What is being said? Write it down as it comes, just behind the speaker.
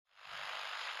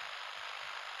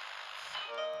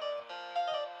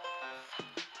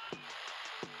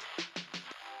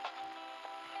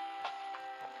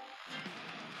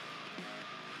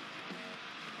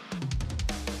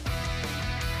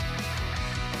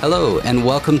Hello, and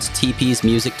welcome to TP's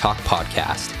Music Talk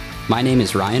Podcast. My name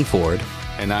is Ryan Ford.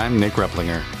 And I'm Nick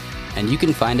Replinger. And you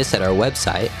can find us at our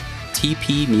website,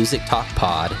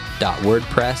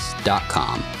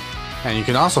 tpmusictalkpod.wordpress.com. And you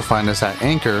can also find us at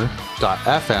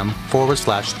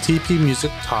anchor.fm/TP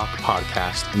Music Talk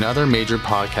Podcast and other major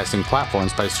podcasting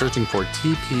platforms by searching for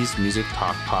TP's Music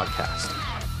Talk Podcast.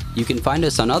 You can find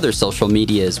us on other social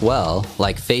media as well,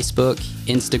 like Facebook,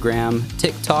 Instagram,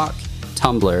 TikTok,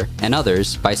 Tumblr, and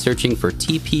others by searching for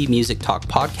TP Music Talk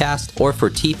Podcast or for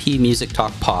TP Music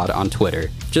Talk Pod on Twitter.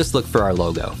 Just look for our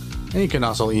logo. And you can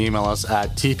also email us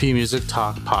at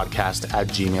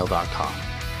tpmusictalkpodcast@gmail.com.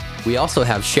 We also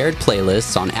have shared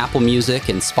playlists on Apple Music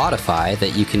and Spotify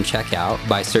that you can check out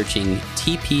by searching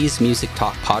TP's Music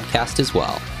Talk Podcast as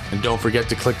well. And don't forget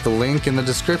to click the link in the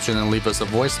description and leave us a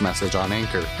voice message on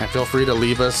Anchor. And feel free to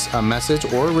leave us a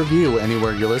message or a review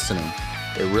anywhere you're listening.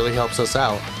 It really helps us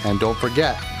out. And don't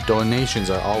forget, donations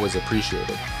are always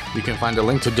appreciated. You can find a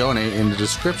link to donate in the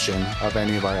description of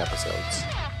any of our episodes.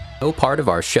 No part of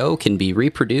our show can be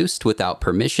reproduced without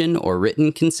permission or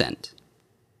written consent.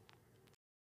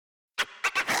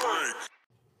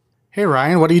 Hey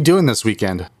Ryan, what are you doing this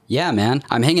weekend? Yeah, man,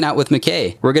 I'm hanging out with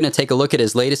McKay. We're going to take a look at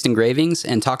his latest engravings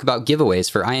and talk about giveaways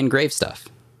for I Engrave Stuff.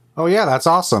 Oh yeah, that's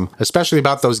awesome, especially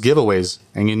about those giveaways.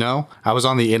 And you know, I was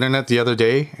on the internet the other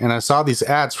day and I saw these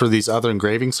ads for these other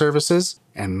engraving services,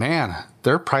 and man,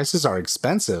 their prices are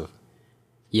expensive.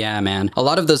 Yeah, man. A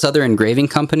lot of those other engraving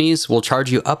companies will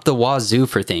charge you up the wazoo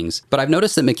for things. But I've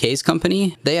noticed that McKay's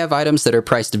company, they have items that are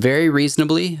priced very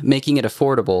reasonably, making it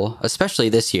affordable, especially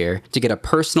this year, to get a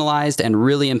personalized and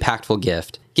really impactful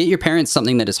gift. Get your parents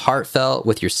something that is heartfelt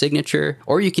with your signature,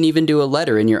 or you can even do a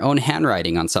letter in your own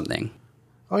handwriting on something.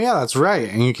 Oh yeah, that's right.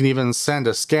 And you can even send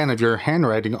a scan of your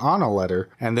handwriting on a letter,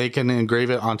 and they can engrave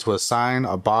it onto a sign,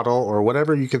 a bottle, or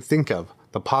whatever you could think of.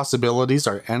 The possibilities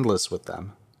are endless with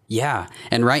them. Yeah,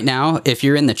 and right now, if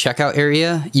you're in the checkout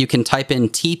area, you can type in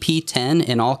TP10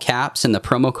 in all caps in the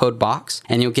promo code box,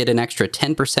 and you'll get an extra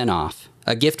 10% off.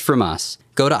 A gift from us.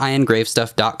 Go to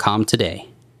iengravestuff.com today.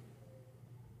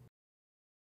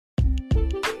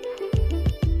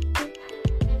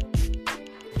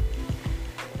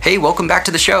 Hey, welcome back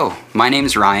to the show. My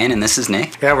name's Ryan, and this is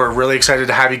Nick. Yeah, we're really excited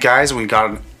to have you guys. We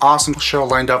got an awesome show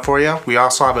lined up for you. We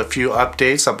also have a few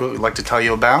updates that we'd like to tell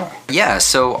you about. Yeah,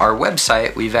 so our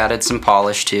website, we've added some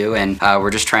polish to, and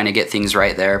we're just trying to get things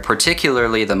right there,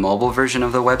 particularly the mobile version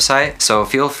of the website. So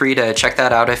feel free to check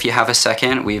that out if you have a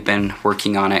second. We've been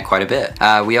working on it quite a bit.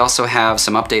 We also have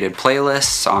some updated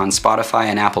playlists on Spotify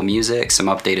and Apple Music, some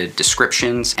updated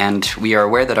descriptions, and we are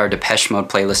aware that our Depeche Mode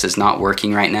playlist is not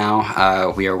working right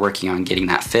now. We are working on getting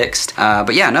that fixed.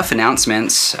 But yeah, enough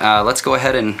announcements. Let's go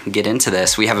ahead and get into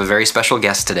this. We have a very special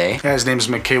guest today. Yeah, his name is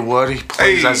McKay Wood. He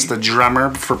plays as the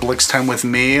drummer for Blix Time with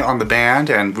me on the band,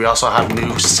 and we also have a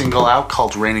new single out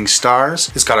called Raining Stars.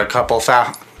 It's got a couple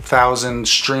thousand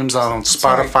streams on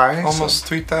Spotify. Like almost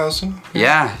 3,000.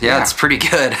 Yeah, it's pretty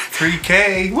good.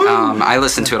 3K. Woo! I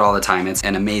listen to it all the time. It's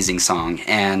an amazing song.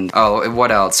 And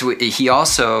what else? He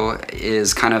also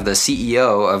is kind of the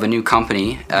CEO of a new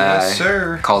company. Yes,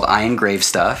 sir. Called I Engrave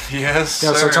Stuff. Yes,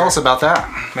 Yeah, sir. so tell us about that.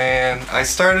 Man, I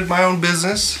started my own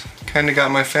business. Kind of got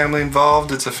my family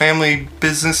involved. It's a family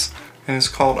business, and it's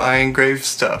called I Engrave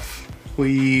Stuff.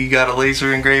 We got a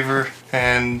laser engraver,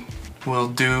 and we'll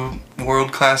do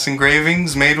world-class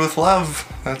engravings made with love.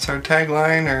 That's our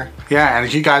tagline. Yeah, and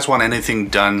if you guys want anything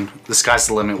done, the sky's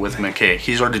the limit with McKay.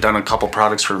 He's already done a couple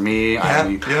products for me.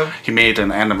 He made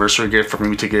an anniversary gift for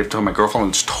me to give to my girlfriend.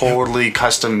 It's totally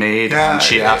custom made, and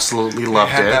she absolutely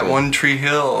loved it. That One Tree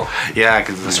Hill. Yeah,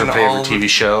 because it's her favorite TV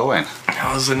show. And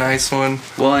that was a nice one.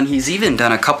 Well, and he's even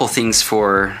done a couple things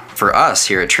for us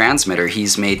here at Transmitter.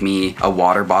 He's made me a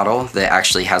water bottle that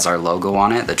actually has our logo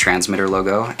on it, the Transmitter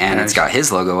logo, and it's got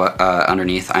his logo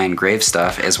underneath I Engrave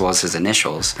Stuff, as well as his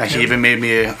initials. And he even made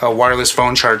me a wireless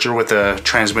phone charger with a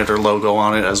Transmitter logo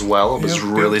on it as well. It was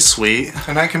really sweet.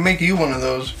 And I can make you one of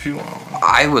those if you want one.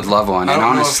 I would love one. I and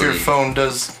don't honestly, know if your phone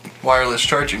does wireless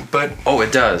charging, but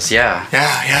it does. Yeah.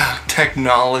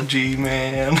 Technology,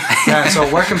 man. Yeah, so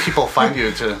where can people find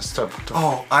you to stuff?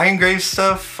 I engrave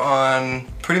stuff on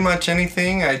pretty much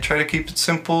anything. I try to keep it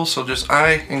simple, so just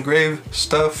I engrave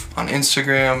stuff on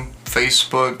Instagram,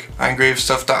 Facebook,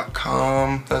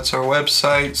 iengravestuff.com. That's our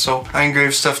website. So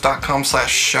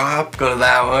iengravestuff.com/shop. Go to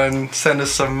that one. Send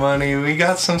us some money. We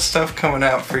got some stuff coming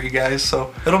out for you guys,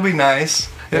 so it'll be nice.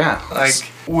 Yeah. Like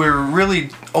we're really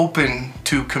open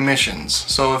to commissions.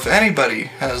 So if anybody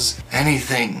has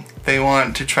anything they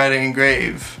want to try to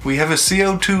engrave, we have a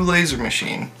CO2 laser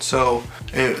machine. So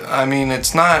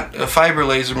it's not a fiber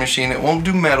laser machine. It won't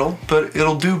do metal, but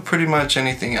it'll do pretty much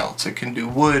anything else. It can do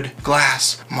wood,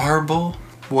 glass, marble,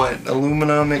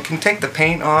 aluminum. It can take the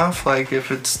paint off, like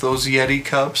if it's those Yeti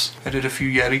cups. I did a few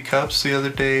Yeti cups the other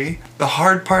day. The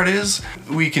hard part is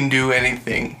we can do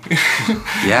anything.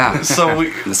 Yeah. So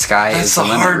the sky is the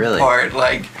limit, really. That's the hard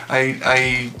part.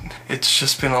 Like it's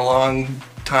just been a long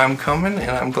time coming,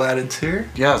 and I'm glad it's here.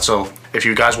 Yeah, so if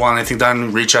you guys want anything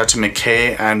done, reach out to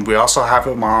McKay. And we also have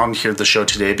him on here at the show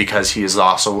today because he is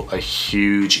also a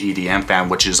huge EDM fan,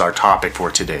 which is our topic for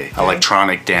today. Yeah.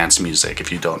 Electronic dance music, if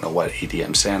you don't know what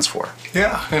EDM stands for.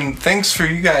 Yeah, and thanks for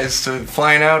you guys to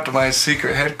flying out to my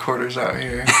secret headquarters out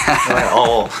here.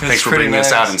 Thanks for bringing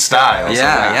us out in style.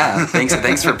 Yeah.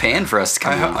 Thanks for paying for us to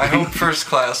come out. I hope first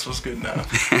class was good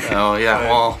enough. Oh,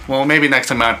 yeah. Well, maybe next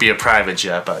time it might be a private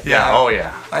jet, but yeah. Oh,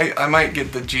 yeah. I might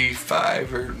get the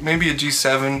G5 or maybe a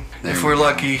G7. If we're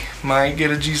lucky, might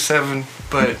get a G7,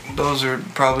 but those are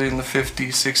probably in the 50,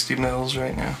 60 mils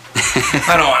right now.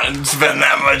 I don't want to spend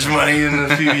that much money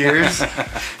in a few years.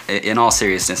 In all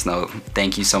seriousness, though,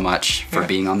 thank you so much for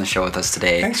being on the show with us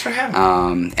today. Thanks for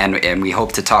having me. And we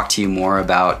hope to talk to you more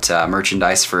about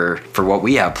merchandise for what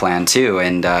we have planned too.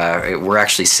 And we're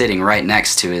actually sitting right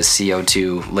next to his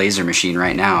CO2 laser machine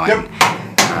right now. Yep. And,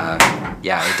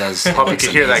 yeah, it does. Hope you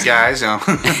can hear that, guys. Do a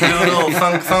little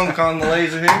thunk on the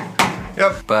laser here.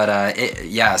 Yep. But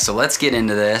so let's get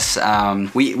into this.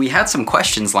 We had some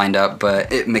questions lined up, but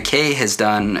McKay has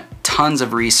done tons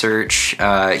of research.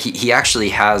 He actually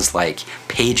has like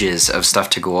pages of stuff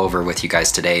to go over with you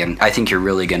guys today, and I think you're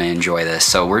really going to enjoy this.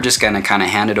 So we're just going to kind of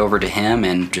hand it over to him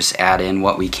and just add in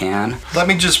what we can. Let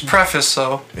me just preface,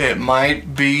 though, it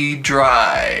might be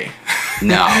dry.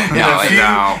 No.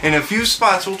 In a few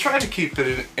spots, we'll try to keep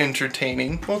it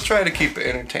entertaining.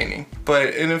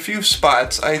 But in a few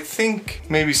spots, I think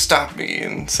maybe stop me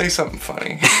and say something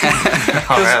funny.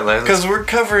 Because we're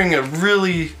covering a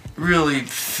really, really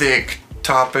thick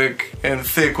topic, and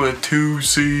thick with 2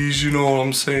 C's, you know what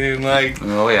I'm saying? Like,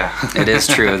 oh yeah. It is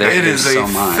true. It is so a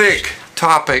much. thick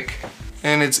topic,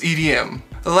 and it's EDM.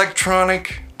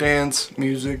 Electronic dance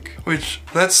music, which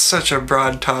that's such a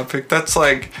broad topic. That's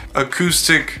like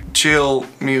acoustic chill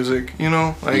music, you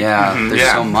know? Like, there's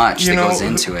so much that goes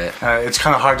into it. It's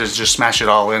kind of hard to just smash it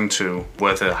all into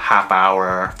with a half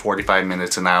hour, 45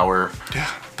 minutes, an hour.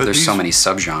 Yeah, but there's so many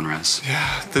subgenres.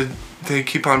 Yeah, they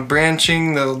keep on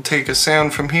branching. They'll take a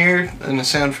sound from here and a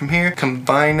sound from here,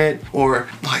 combine it, or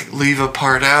like leave a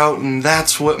part out, and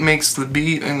that's what makes the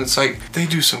beat. And it's like they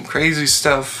do some crazy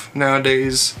stuff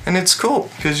nowadays, and it's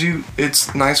cool because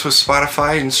it's nice with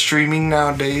Spotify and streaming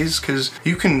nowadays because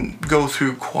you can go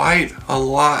through quite a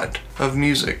lot of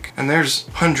music, and there's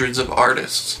hundreds of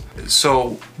artists.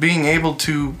 So being able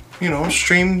to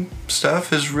stream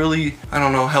stuff has really,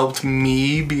 helped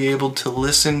me be able to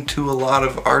listen to a lot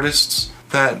of artists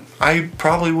that I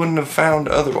probably wouldn't have found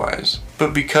otherwise.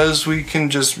 But because we can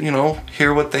just,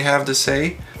 hear what they have to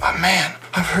say, oh man,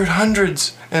 I've heard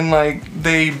hundreds, and like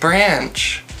they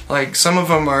branch. Like some of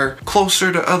them are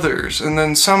closer to others, and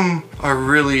then some are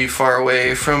really far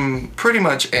away from pretty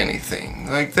much anything.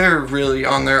 Like they're really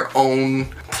on their own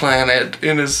planet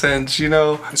in a sense,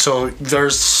 So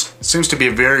there's seems to be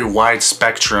a very wide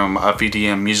spectrum of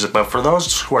EDM music, but for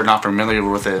those who are not familiar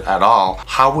with it at all,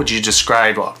 how would you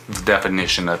describe the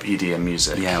definition of EDM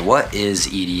music? Yeah, what is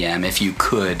EDM, if you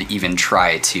could even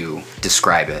try to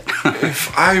describe it?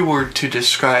 If I were to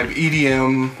describe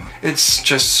EDM, it's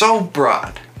just so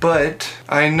broad. But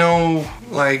I know,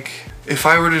 like, if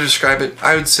I were to describe it,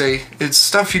 I would say it's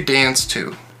stuff you dance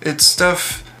to. It's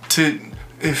stuff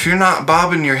if you're not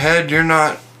bobbing your head, you're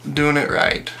not doing it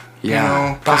right.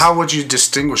 Yeah. But how would you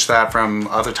distinguish that from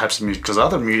other types of music? Because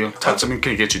other types of music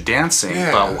can get you dancing.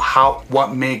 Yeah. But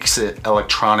what makes it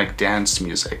electronic dance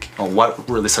music? Or what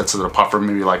really sets it apart from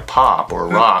maybe like pop or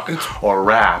rock or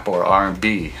rap or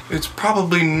R&B? It's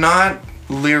probably not,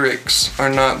 lyrics are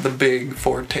not the big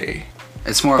forte.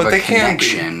 It's more of a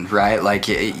connection, right? Like,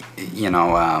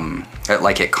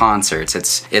 like at concerts,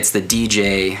 it's the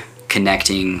DJ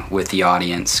connecting with the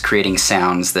audience, creating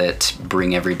sounds that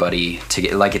bring everybody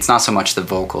together. Like, it's not so much the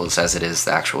vocals as it is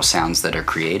the actual sounds that are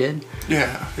created.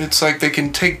 Yeah, it's like they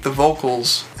can take the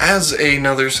vocals as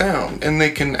another sound, and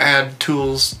they can add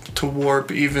tools to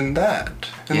warp even that.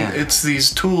 And it's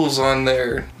these tools on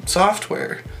their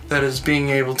software that is being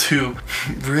able to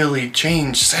really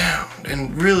change sound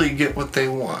and really get what they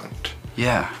want.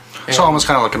 Yeah. It's almost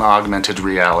kind of like an augmented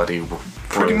reality.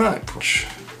 Pretty much.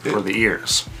 for the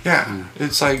ears. Yeah,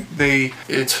 it's like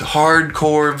it's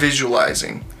hardcore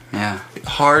visualizing. Yeah.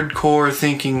 Hardcore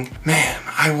thinking, man,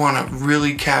 I want to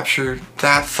really capture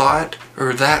that thought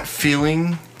or that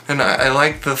feeling. And I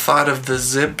like the thought of the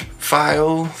zip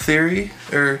file theory.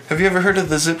 Or have you ever heard of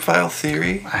the zip file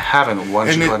theory? I haven't. Why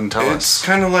don't you go ahead and tell It's us?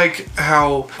 kind of like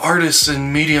how artists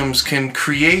and mediums can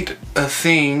create a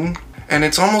thing, and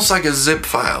it's almost like a zip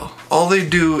file. All they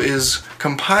do is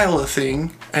compile a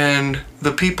thing, and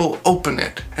the people open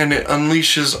it, and it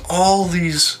unleashes all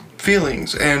these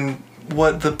feelings and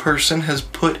what the person has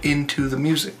put into the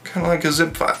music. Kind of like a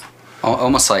zip file.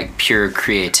 Almost like pure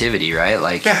creativity, right?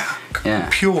 Like Yeah.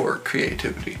 Pure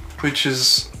creativity, which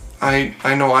is, I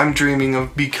know I'm dreaming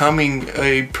of becoming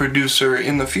a producer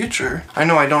in the future. I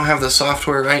know I don't have the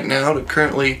software right now to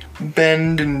currently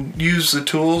bend and use the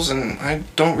tools, and I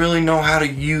don't really know how to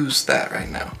use that right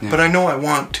now. Yeah. But I know I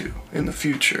want to in the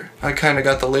future. I kind of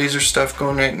got the laser stuff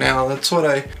going right now. That's what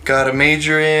I got a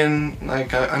major in.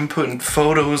 Like I'm putting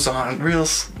photos on real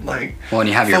like. Well, and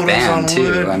you have your photos band on too.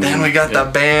 wood. I mean, Then we got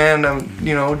the band. I'm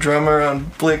drummer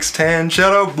on Blix 10.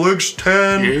 Shout out Blix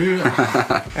 10.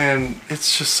 Yeah. And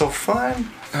it's just so fun.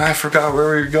 And I forgot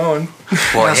where we were going.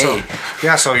 Well, So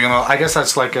I guess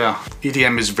that's like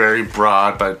EDM is very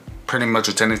broad, but pretty much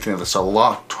it's anything that's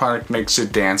electronic, makes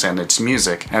it dance, and it's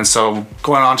music. And so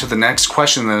going on to the next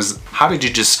question is, how did you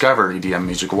discover EDM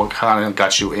music? What kind of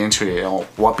got you into it?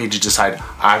 What made you decide,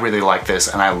 I really like this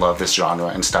and I love this genre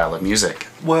and style of music?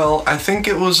 Well, I think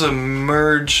it was a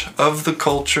merge of the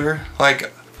culture.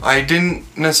 Like, I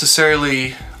didn't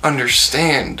necessarily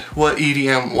understand what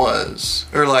EDM was,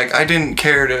 or like I didn't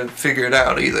care to figure it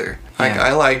out either. Like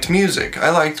I liked music. I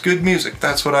liked good music.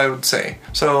 That's what I would say.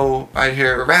 So I'd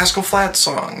hear a Rascal Flatts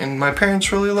song, and my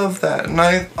parents really loved that, and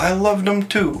I loved them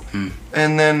too.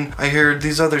 And then I heard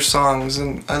these other songs,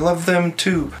 and I loved them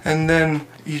too. And then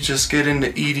you just get into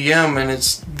EDM, and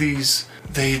it's these.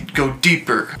 They go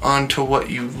deeper onto what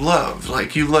you love.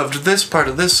 Like, you loved this part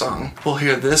of this song, we'll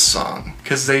hear this song,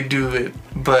 because they do it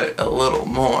but a little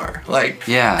more. Like,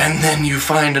 and then you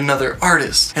find another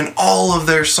artist, and all of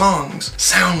their songs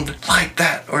sound like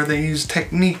that, or they use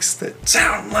techniques that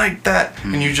sound like that,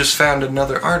 and you just found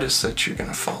another artist that you're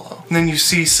gonna follow. And then you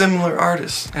see similar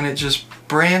artists, and it just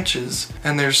branches,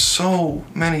 and there's so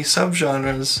many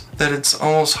subgenres that it's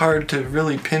almost hard to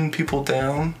really pin people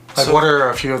down. Like, what are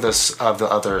a few of the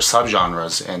other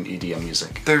subgenres in EDM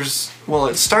music?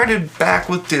 It started back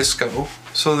with disco.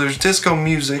 So there's disco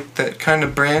music that kind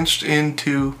of branched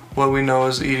into what we know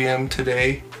as EDM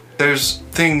today. There's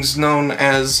things known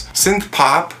as synth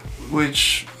pop,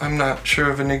 which I'm not sure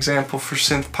of an example for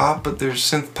synth pop, but there's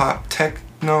synth pop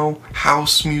techno,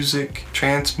 house music,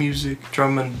 trance music,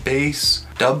 drum and bass,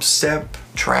 dubstep,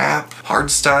 trap,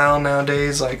 hardstyle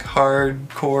nowadays, like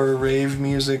hardcore rave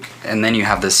music. And then you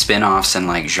have the spin-offs and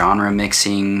like genre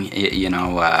mixing.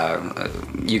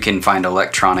 You can find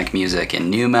electronic music in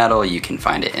nu metal. You can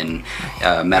find it in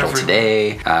metal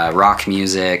today, rock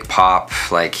music, pop,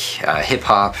 like hip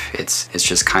hop. It's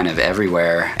just kind of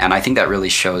everywhere. And I think that really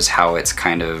shows how it's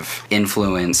kind of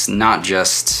influenced not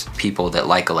just people that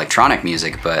like electronic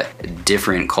music, but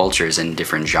different cultures and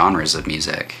different genres of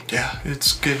music. Yeah,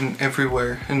 it's getting everywhere.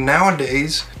 And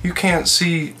nowadays, you can't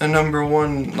see a number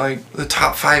one, like the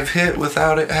top 5 hit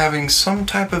without it having some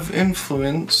type of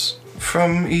influence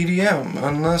from EDM,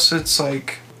 unless it's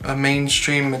like a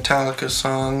mainstream Metallica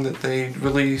song that they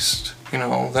released.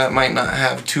 That might not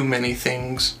have too many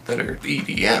things that are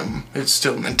EDM. It's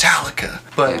still Metallica.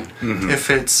 But if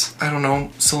it's, I don't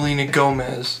know, Selena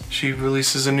Gomez, she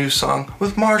releases a new song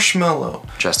with Marshmello.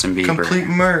 Justin Bieber. Complete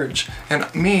merge. And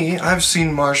I've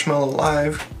seen Marshmello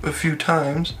live a few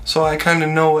times, so I kind of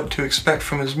know what to expect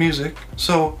from his music.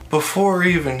 So before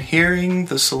even hearing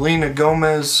the Selena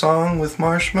Gomez song with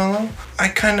Marshmello, I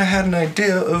kind of had an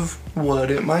idea of what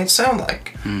it might sound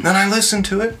like. Then I listened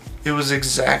to it. It was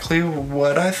exactly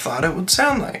what I thought it would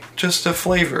sound like. Just a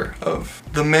flavor of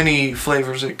the many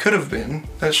flavors it could have been.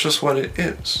 That's just what it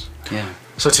is. Yeah.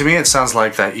 So to me, it sounds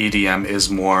like that EDM is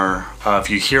more of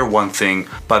you hear one thing,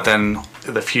 but then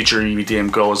the future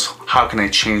EDM goes, how can I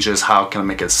change this? How can I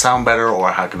make it sound better?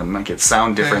 Or how can I make it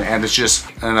sound different? And it's just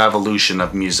an evolution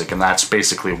of music. And that's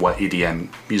basically what EDM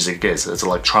music is. It's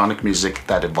electronic music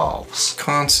that evolves.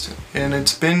 Constant. And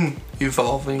it's been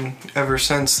evolving ever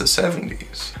since the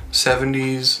 70s.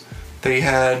 70s, they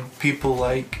had people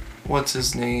like, what's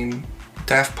his name?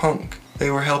 Daft Punk. They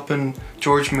were helping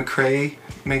George McRae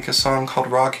make a song called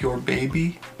Rock Your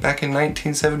Baby back in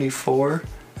 1974.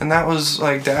 And that was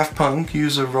like Daft Punk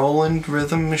use a Roland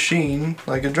rhythm machine,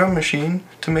 like a drum machine,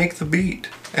 to make the beat.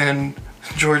 And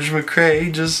George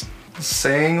McRae just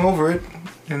sang over it.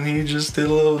 and he just did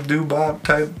a little doo-bop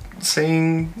type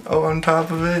sing on top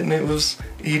of it, and it was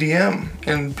EDM.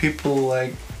 And people,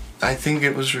 like, I think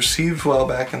it was received well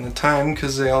back in the time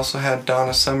because they also had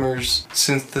Donna Summer's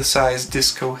synthesized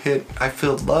disco hit I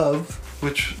Feel Love,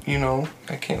 which, you know,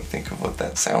 I can't think of what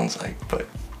that sounds like, but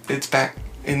it's back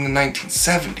in the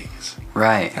 1970s.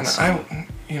 Right. And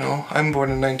I'm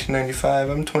born in 1995.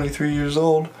 I'm 23 years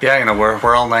old. Yeah, you know,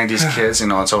 we're all 90s kids, you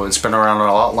know, so it's been around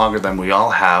a lot longer than we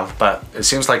all have, but it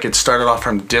seems like it started off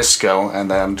from disco and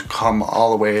then come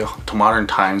all the way to modern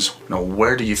times. You know,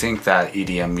 where do you think that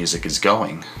EDM music is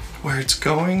going? Where it's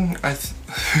going? I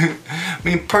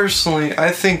mean, personally,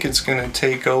 I think it's going to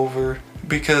take over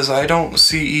because I don't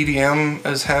see EDM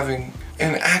as having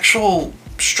an actual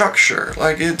structure.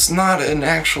 Like, it's not an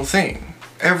actual thing.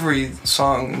 Every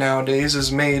song nowadays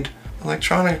is made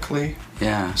electronically.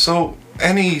 Yeah. So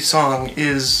any song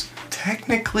is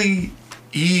technically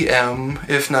EM,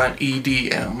 if not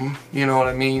EDM. You know what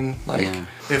I mean? Like,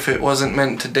 if it wasn't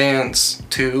meant to dance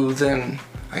to, then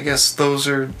I guess those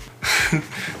are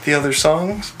the other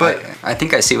songs. But I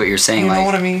think I see what you're saying. You know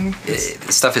what I mean?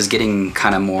 Stuff is getting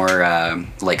kind of more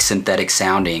like synthetic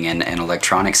sounding and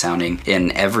electronic sounding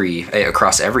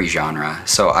across every genre.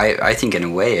 So I think in a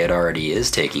way it already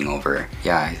is taking over.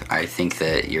 Yeah, I think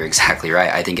that you're exactly right.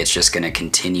 I think it's just going to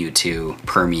continue to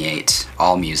permeate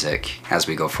all music as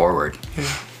we go forward.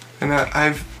 Yeah, and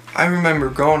I remember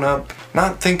growing up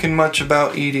not thinking much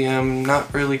about EDM,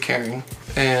 not really caring,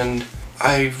 and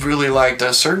I really liked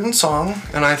a certain song,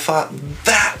 and I thought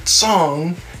that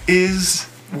song is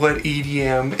what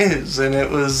EDM is, and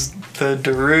it was the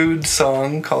Darude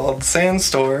song called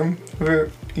Sandstorm.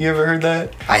 You ever heard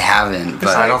that? I haven't,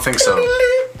 but I don't think so.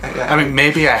 I mean,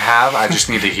 maybe I have. I just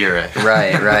need to hear it.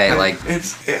 Right. Like I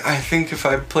think if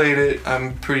I played it,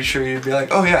 I'm pretty sure you'd be like,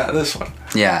 "Oh yeah, this one."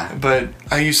 Yeah. But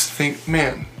I used to think,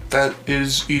 man, that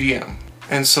is EDM,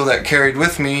 and so that carried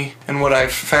with me. And what I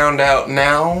found out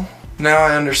now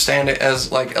I understand it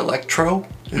as like electro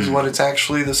is what it's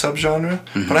actually, the subgenre.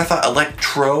 But I thought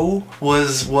electro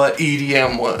was what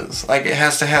EDM was. Like, it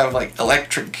has to have like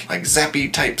electric, like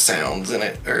zappy type sounds in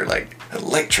it, or like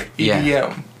electric EDM.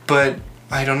 Yeah. But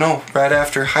I don't know. Right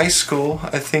after high school,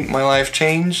 I think my life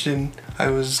changed, and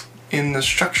I was in the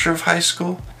structure of high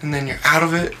school, and then you're out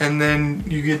of it, and then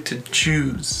you get to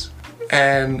choose.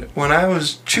 And when I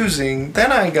was choosing,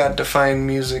 then I got to find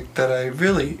music that I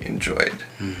really enjoyed.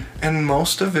 And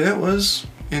most of it was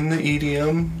in the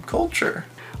EDM culture.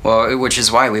 Well, which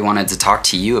is why we wanted to talk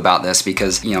to you about this,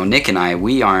 because, you know, Nick and I,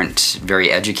 we aren't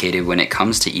very educated when it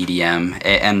comes to EDM,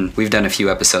 and we've done a few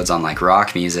episodes on like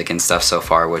rock music and stuff so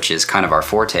far, which is kind of our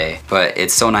forte, but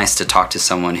it's so nice to talk to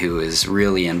someone who is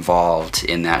really involved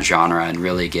in that genre and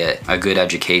really get a good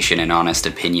education and honest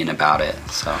opinion about it.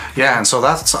 So yeah, and so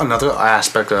that's another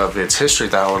aspect of its history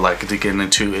that I would like to get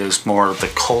into, is more of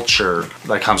the culture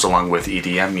that comes along with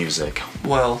EDM music.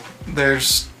 Well,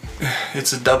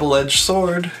 it's a double-edged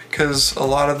sword, because a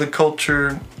lot of the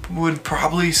culture would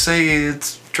probably say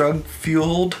it's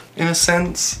drug-fueled in a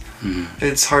sense.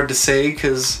 It's hard to say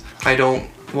because I don't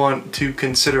want to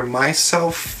consider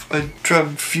myself a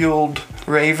drug-fueled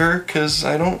raver, because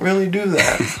I don't really do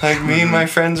that. Like, me and my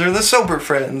friends are the sober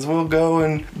friends. We'll go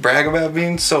and brag about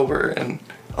being sober, and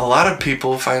a lot of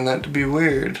people find that to be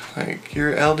weird. Like,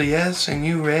 you're LDS and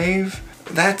you rave?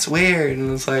 That's weird.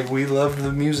 And it's like, we love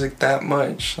the music that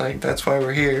much. Like, that's why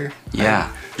we're here.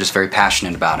 Yeah, just very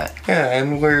passionate about it. Yeah,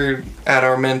 and we're at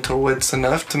our mental wits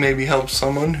enough to maybe help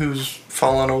someone who's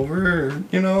fallen over, or,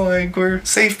 you know, like, we're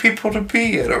safe people to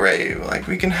be at a rave. Like,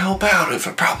 we can help out if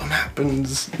a problem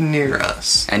happens near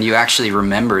us. And you actually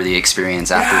remember the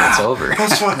experience after it's over.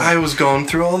 That's why I was going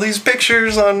through all these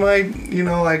pictures on my, you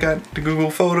know, I got the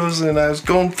Google Photos, and I was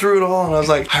going through it all, and I was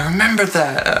like, I remember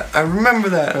that.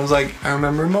 And I was like, I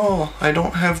remember them all. I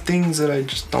don't have things that I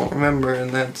just don't remember,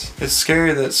 and it's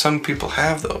scary that some people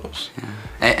have those. Yeah.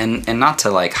 And not to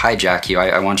like hijack you,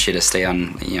 I want you to stay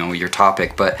on, you know, your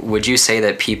topic, but would you say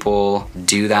that people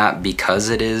do that because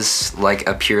it is like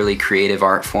a purely creative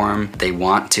art form? They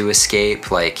want to escape?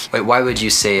 Like, why would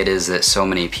you say it is that so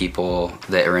many people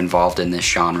that are involved in this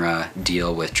genre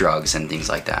deal with drugs and things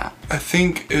like that? I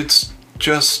think it's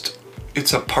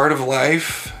a part of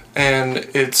life, and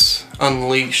it's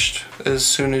unleashed as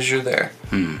soon as you're there.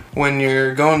 When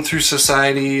you're going through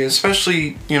society,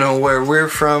 especially, you know, where we're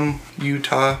from,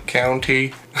 Utah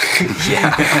County,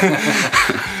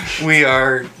 we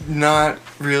are not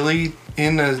really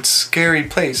in a scary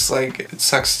place. Like, it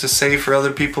sucks to say for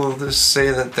other people to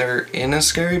say that they're in a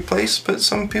scary place, but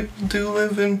some people do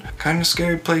live in kind of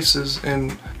scary places,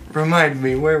 and remind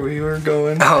me where we were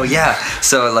going. Oh yeah.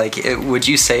 So like, would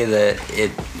you say that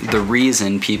the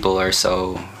reason people are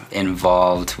so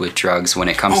involved with drugs when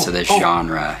it comes to this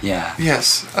genre? Yeah.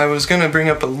 Yes, I was gonna bring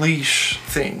up a leash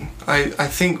thing. I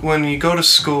think when you go to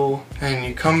school and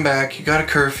you come back, you got a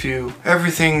curfew,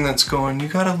 everything that's going, you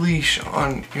got a leash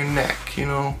on your neck, you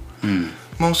know?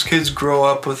 Most kids grow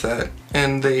up with that,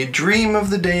 and they dream of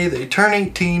the day they turn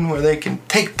 18 where they can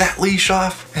take that leash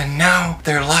off, and now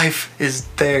their life is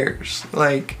theirs.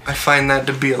 Like, I find that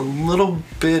to be a little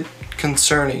bit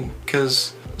concerning,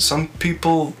 because some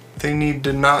people, they need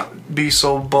to not be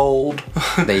so bold.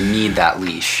 They need that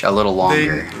leash a little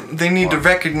longer. They need to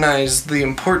recognize the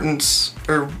importance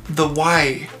or the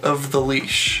why of the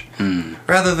leash,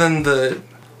 rather than the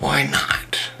why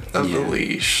not of the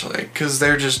leash. Like, because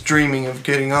they're just dreaming of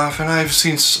getting off. And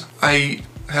I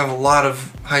have a lot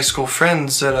of high school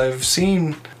friends that I've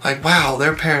seen, like, wow,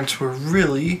 their parents were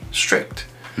really strict.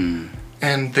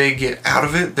 And they get out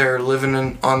of it, they're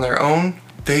living on their own.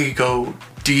 They go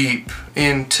deep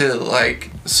into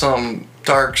like some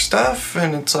dark stuff,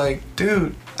 and it's like,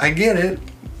 dude, I get it,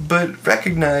 but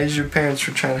recognize your parents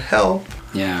were trying to help.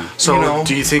 Yeah. So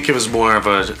do you think it was more of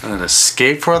an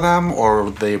escape for them, or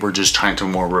they were just trying to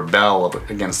more rebel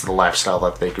against the lifestyle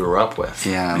that they grew up with?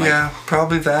 Yeah. Yeah,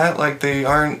 probably that. Like, they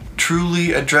aren't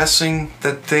truly addressing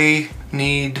that they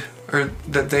need, or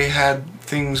that they had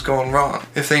things going wrong.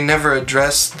 If they never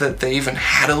addressed that they even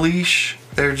had a leash,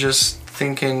 they're just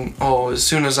thinking, oh, as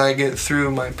soon as I get through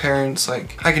my parents,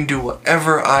 like, I can do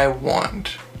whatever I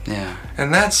want. Yeah.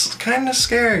 And that's kind of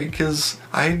scary, because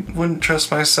I wouldn't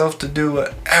trust myself to do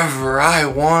whatever I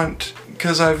want,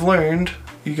 because I've learned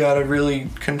you gotta really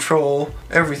control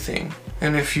everything.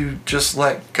 And if you just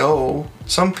let go,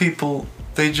 some people,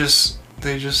 they just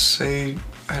say,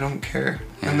 I don't care.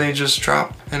 And they just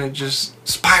drop, and it just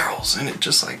spirals, and it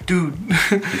just like, dude.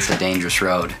 It's a dangerous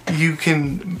road. You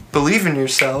can believe in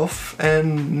yourself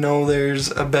and know there's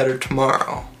a better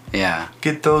tomorrow. Yeah.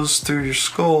 Get those through your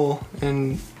skull.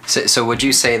 And So would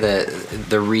you say that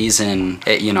the reason,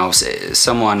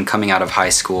 someone coming out of high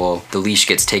school, the leash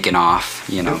gets taken off,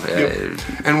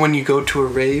 and when you go to a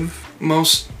rave,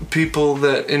 most people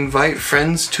that invite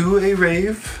friends to a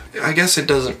rave, I guess it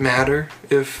doesn't matter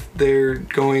if they're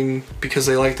going because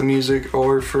they like the music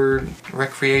or for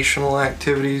recreational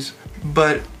activities.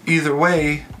 But either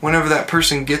way, whenever that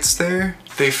person gets there,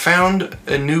 they found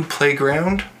a new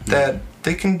playground that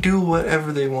they can do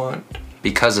whatever they want.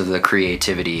 Because of the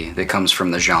creativity that comes from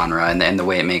the genre and the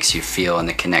way it makes you feel and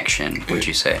the connection, would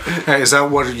you say? Is that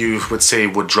what you would say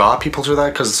would draw people to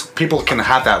that? Because people can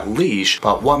have that leash,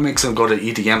 but what makes them go to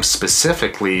EDM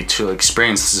specifically to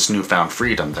experience this newfound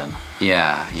freedom then?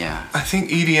 Yeah. I think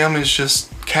EDM is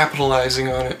just capitalizing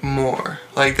on it more.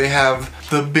 Like, they have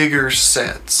the bigger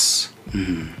sets.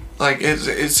 Like,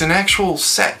 it's an actual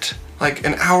set. Like,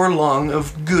 an hour long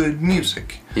of good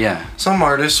music. Yeah. Some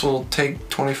artists will take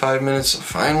 25 minutes to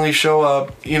finally show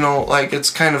up. Like, it's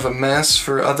kind of a mess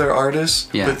for other artists.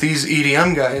 Yeah. But these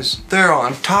EDM guys, they're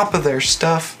on top of their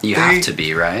stuff. You have to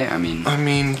be, right? I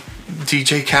mean,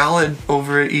 DJ Khaled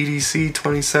over at EDC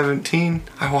 2017,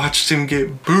 I watched him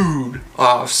get booed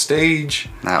off stage.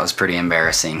 that was pretty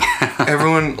embarrassing.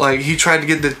 Everyone, like, he tried to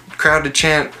get the crowd to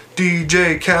chant,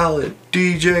 DJ Khaled,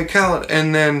 DJ Khaled,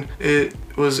 and then it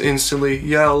was instantly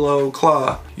Yellow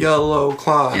Claw, Yellow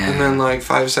Claw. Yeah. And then like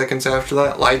 5 seconds after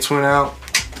that, lights went out.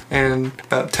 And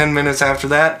about 10 minutes after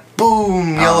that,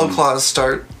 boom, Yellow Claw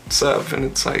starts up. And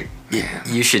it's like, yeah.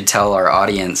 You should tell our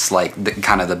audience like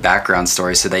the background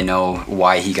story so they know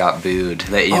why he got booed.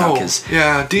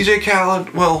 Yeah, DJ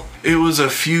Khaled, well, it was a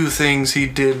few things he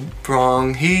did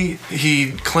wrong. He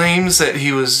claims that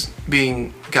he was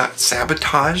got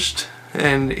sabotaged.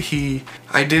 And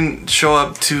I didn't show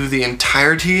up to the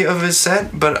entirety of his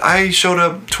set, but I showed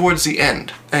up towards the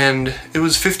end. And it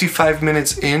was 55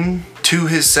 minutes in to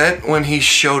his set when he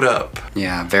showed up.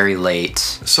 Yeah, very late.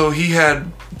 So he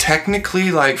had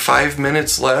technically like 5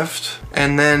 minutes left,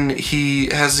 and then he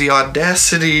has the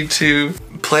audacity to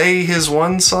play his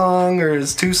one song or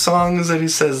his two songs that he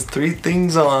says 3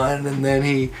 things on, and then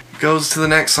he goes to the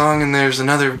next song and there's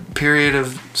another period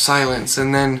of silence,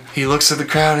 and then he looks at the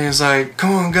crowd and he's like,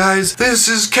 come on guys, this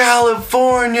is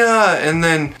California, and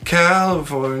then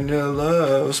California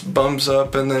Loves bumps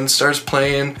up and then starts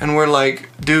playing, and we're like,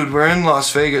 dude, we're in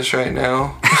Las Vegas right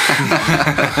now.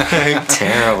 Like,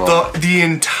 terrible. The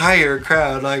entire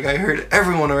crowd, like, I heard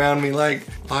everyone around me like,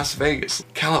 Las Vegas,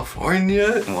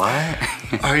 California?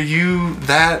 What? Are you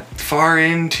that far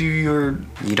into your...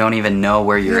 You don't even know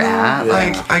where you're at?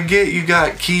 Like, I get you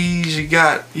got keys, you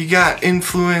got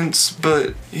influence,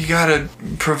 but you gotta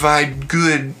provide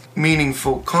good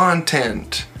meaningful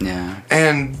content Yeah.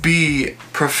 and be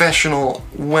professional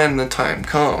when the time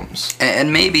comes.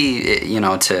 And maybe, you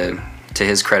know, to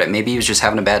his credit, maybe he was just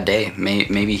having a bad day. Maybe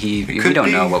we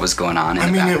don't know what was going on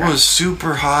in the background. It was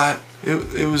super hot.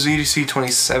 It was EDC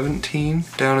 2017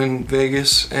 down in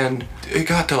Vegas, and it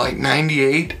got to like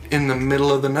 98 in the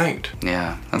middle of the night.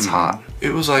 Yeah, that's hot.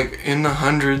 It was like in the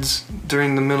hundreds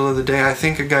during the middle of the day. I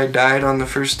think a guy died on the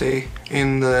first day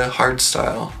in the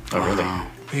hardstyle. Oh, really?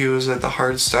 He was at the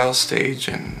hardstyle stage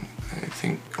and I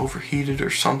think overheated or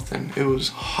something. It was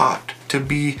hot to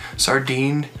be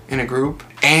sardined in a group,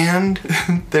 and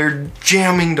they're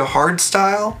jamming to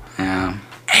hardstyle, Yeah.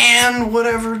 and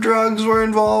whatever drugs were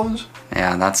involved.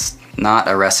 Yeah, that's not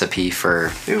a recipe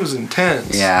for... It was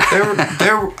intense. Yeah.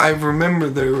 I remember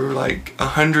there were like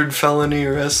 100 felony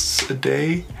arrests a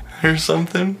day or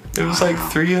something. It was like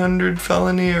 300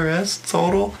 felony arrests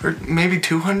total, or maybe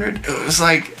 200. It was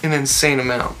like an insane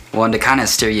amount. Well, and to kind of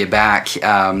steer you back,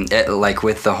 like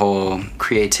with the whole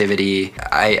creativity,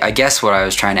 I guess what I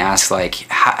was trying to ask, like,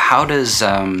 how does,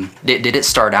 did it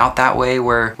start out that way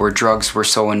where drugs were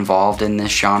so involved in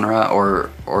this genre, or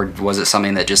was it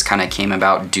something that just kind of came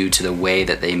about due to the way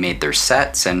that they made their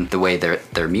sets and the way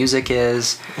their music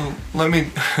is? Well,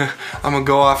 I'm gonna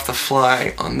go off the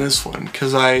fly on this one,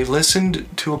 because I listened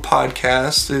to a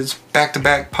podcast. It's Back to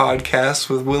Back Podcast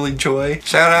with Willie Joy.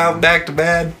 Shout out Back to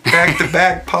Back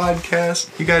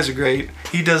Podcast. You guys are great.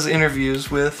 He does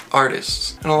interviews with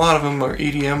artists, and a lot of them are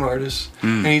EDM artists.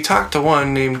 And he talked to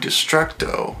one named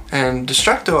Destructo. And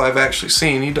Destructo I've actually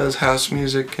seen. He does house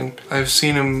music, and I've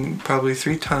seen him probably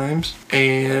 3 times.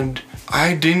 And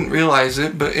I didn't realize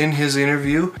it, but in his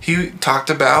interview, he talked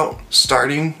about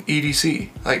starting EDC.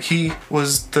 Like, he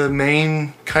was the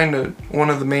main, one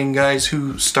of the main guys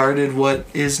who started what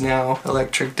is now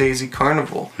Electric Daisy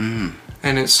Carnival.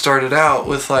 And it started out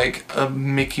with like a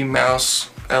Mickey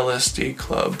Mouse LSD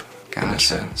club. In a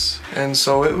sense. And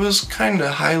so it was kind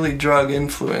of highly drug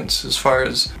influenced as far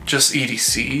as just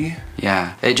EDC.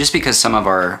 Yeah, just because some of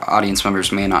our audience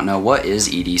members may not know, what is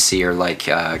EDC, or like,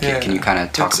 can you kind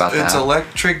of talk about that? It's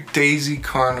Electric Daisy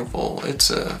Carnival. It's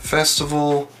a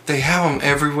festival. They have them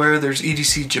everywhere. There's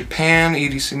EDC Japan,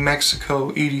 EDC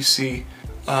Mexico, EDC,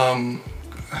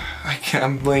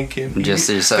 I'm blanking. Just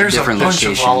there's a different bunch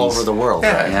locations of all over the world,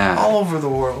 right? Yeah. All over the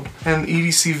world. And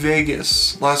EDC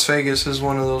Vegas, Las Vegas is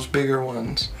one of those bigger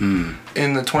ones. In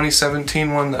the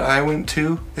 2017 one that I went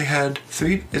to, they had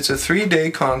it's a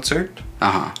 3-day concert.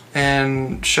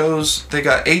 And shows, they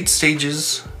got 8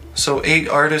 stages, so 8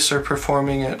 artists are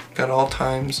performing at all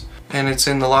times. And it's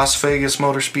in the Las Vegas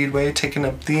Motor Speedway, taking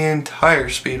up the entire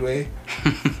speedway.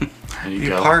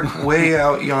 You park way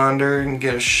out yonder and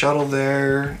get a shuttle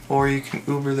there, or you can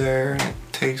Uber there, and it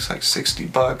takes like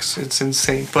 $60. It's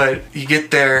insane. But you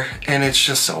get there, and it's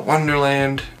just a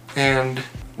wonderland, and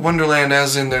wonderland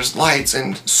as in there's lights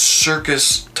and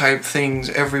circus type things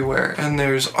everywhere, and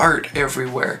there's art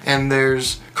everywhere, and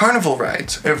there's carnival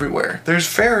rides everywhere. There's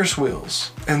Ferris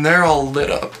wheels, and they're all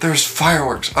lit up. There's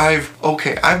fireworks.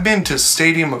 I've been to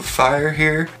Stadium of Fire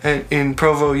here in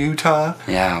Provo, Utah.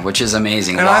 Yeah, which is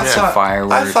amazing. And Lots of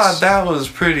fireworks. I thought that was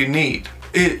pretty neat.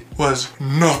 It was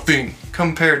nothing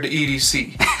compared to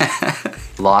EDC.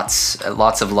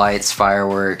 Lots of lights,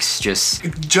 fireworks, just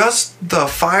the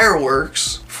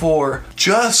fireworks for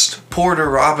just Porter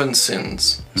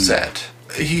Robinson's set.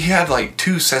 He had like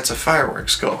 2 sets of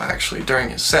fireworks go actually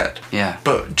during his set. Yeah.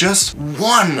 But just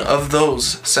one of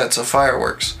those sets of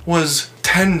fireworks was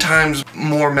 10 times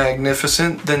more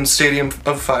magnificent than Stadium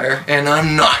of Fire, and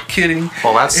I'm not kidding.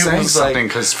 Well, that's saying something,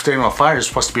 because Stadium of Fire is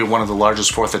supposed to be one of the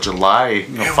largest 4th of July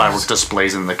firework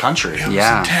displays in the country. It was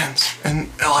intense. And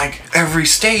like every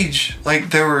stage, like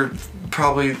there were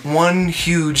probably one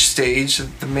huge stage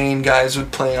that the main guys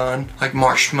would play on, like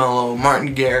Marshmello,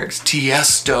 Martin Garrix,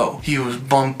 Tiesto. He was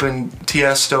bumping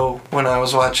Tiesto when I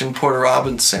was watching Porter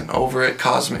Robinson over at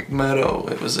Cosmic Meadow.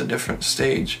 It was a different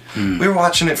stage. We were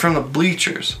watching it from the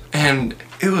bleachers, and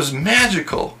it was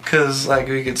magical, because like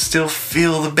we could still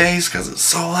feel the bass because it's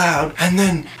so loud, and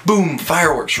then boom,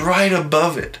 fireworks right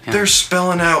above it. They're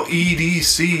spelling out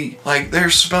EDC, like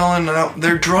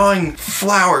they're drawing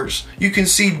flowers. You can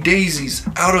see daisies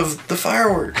out of the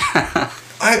fireworks.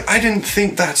 I didn't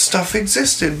think that stuff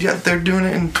existed, yet they're doing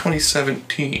it in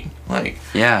 2017. Like,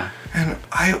 yeah. And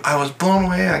I was blown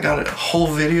away. I got a whole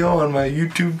video on my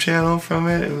YouTube channel from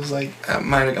it. It was like, I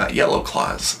might have got Yellow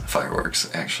Claws fireworks,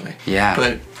 actually. Yeah.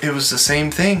 But it was the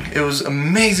same thing. It was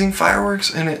amazing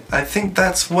fireworks, and I think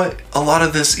that's what a lot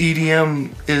of this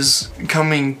EDM is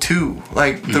coming to.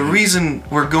 Like, the reason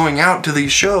we're going out to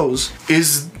these shows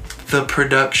is the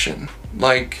production.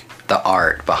 Like, the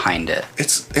art behind it.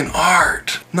 It's an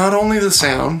art. Not only the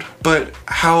sound, but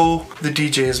how the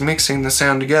DJ is mixing the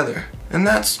sound together. And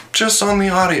that's just on the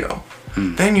audio.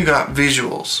 Then you got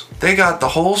visuals. They got the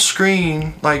whole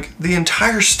screen, like the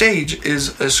entire stage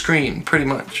is a screen, pretty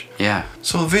much. Yeah.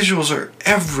 So the visuals are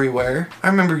everywhere. I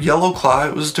remember Yellow Claw,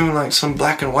 it was doing like some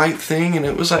black and white thing, and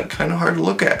it was like kind of hard to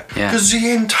look at. Yeah. Because the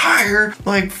entire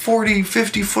like 40,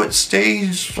 50 foot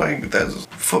stage, like that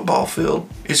football field,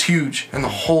 is huge. And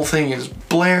the whole thing is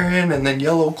blaring, and then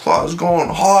Yellow Claw is going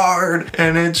hard,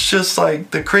 and it's just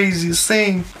like the craziest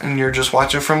thing. And you're just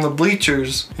watching from the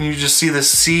bleachers, and you just see the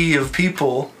sea of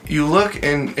people. You look,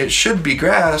 and it should be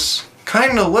grass.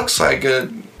 Kind of looks like a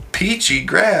peachy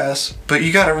grass, but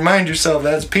you gotta remind yourself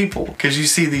that's people, because you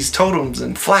see these totems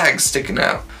and flags sticking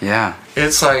out. Yeah.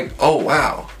 It's like, oh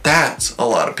wow, that's a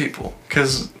lot of people,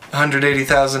 because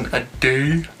 180,000 a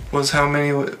day was how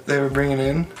many they were bringing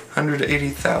in.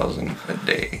 180,000 a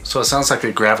day. So it sounds like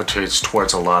it gravitates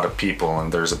towards a lot of people,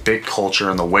 and there's a big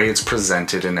culture in the way it's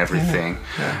presented and everything.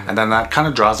 Yeah. And then that kind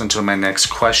of draws into my next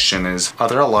question is, are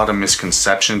there a lot of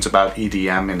misconceptions about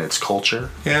EDM and its culture?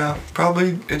 Yeah,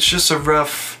 probably it's just a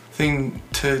rough thing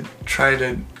to try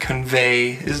to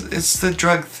convey. It's the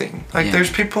drug thing. Like Yeah.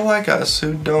 there's people like us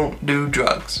who don't do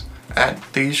drugs at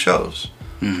these shows.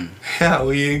 Yeah,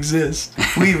 we exist.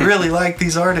 We really like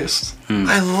these artists.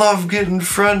 I love getting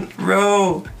front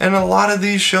row. And a lot of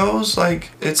these shows,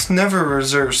 like, it's never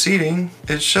reserved seating.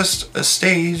 It's just a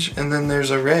stage, and then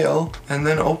there's a rail, and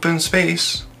then open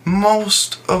space.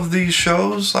 Most of these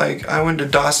shows, like, I went to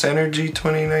DOS Energy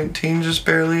 2019 just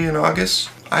barely in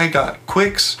August. I got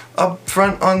Quix up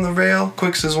front on the rail.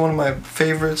 Quix is one of my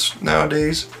favorites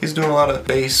nowadays. He's doing a lot of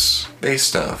bass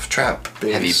stuff, trap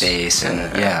bass. Heavy bass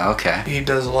and yeah, okay. He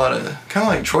does a lot of, kind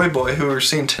of like Troy Boy, who we're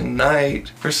seeing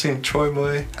tonight. We're seeing Troy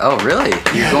Boy. Oh, really?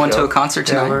 You're going to a concert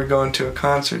tonight? Yeah, we're going to a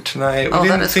concert tonight. Oh, We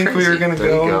that didn't is think we were crazy. going to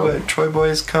There you go, go. but Troy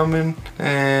Boy's coming,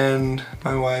 and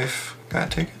my wife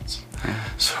got tickets.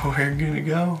 So we're going to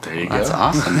go. There you That's go.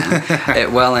 awesome, man.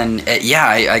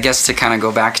 I guess to kind of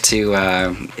go back to,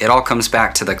 it all comes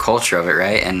back to the culture of it,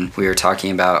 right? And we were talking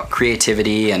about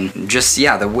creativity and just,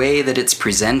 the way that it's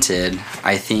presented,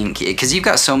 I think, because you've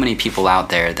got so many people out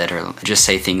there that are just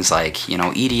say things like,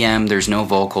 EDM, there's no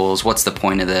vocals, what's the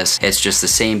point of this? It's just the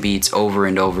same beats over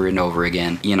and over and over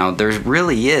again. There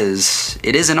really is,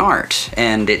 it is an art,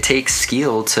 and it takes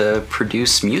skill to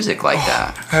produce music like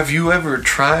that. Have you ever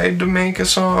tried to make a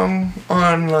song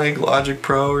on like Logic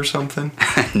Pro or something?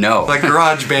 No. Like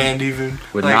GarageBand even.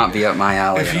 Would Like, not be up my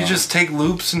alley. If at you all. just take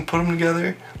loops and put them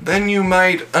together, then you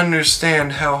might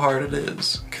understand how hard it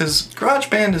is. Because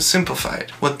GarageBand is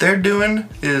simplified. What they're doing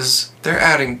is they're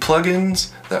adding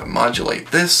plugins that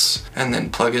modulate this, and then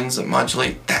plugins that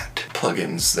modulate that.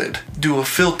 Plugins that do a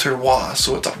filter wah,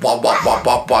 so it's a wah wah wah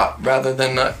wah wah, rather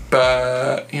than a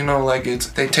bah, like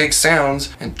they take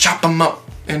sounds and chop them up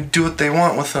and do what they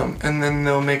want with them, and then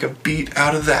they'll make a beat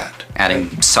out of that.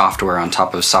 Adding software on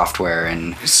top of software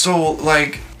and So,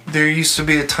 like, there used to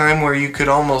be a time where you could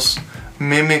almost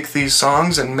mimic these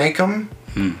songs and make them,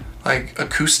 like,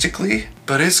 acoustically.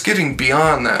 But it's getting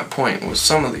beyond that point with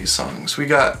some of these songs. We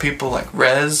got people like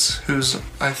Rez, who's,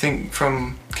 I think,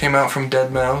 came out from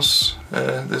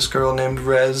Deadmau5. This girl named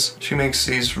Rez. She makes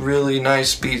these really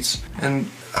nice beats. And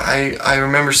I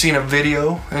remember seeing a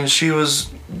video, and she was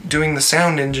doing the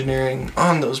sound engineering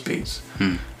on those beats.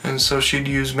 And so she'd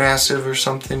use Massive or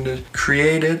something to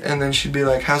create it, and then she'd be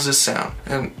like, how's this sound?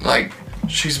 And like,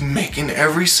 she's making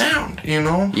every sound,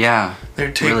 yeah,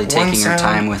 They're really taking her sound,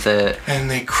 time with it.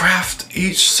 and they craft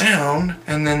each sound,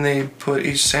 and then they put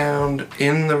each sound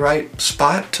in the right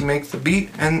spot to make the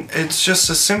beat, and it's just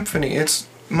a symphony. It's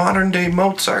modern day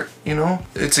Mozart,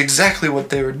 It's exactly what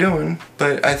they were doing,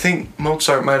 but I think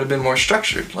Mozart might have been more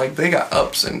structured. Like, they got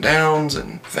ups and downs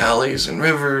and valleys and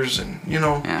rivers and,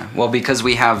 Yeah, well, because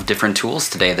we have different tools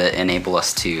today that enable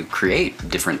us to create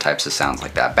different types of sounds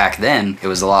like that. Back then, it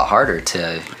was a lot harder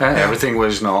to. And everything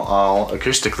was all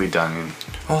acoustically done.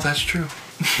 Oh, that's true.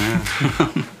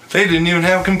 They didn't even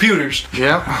have computers.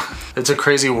 Yeah, it's a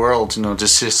crazy world,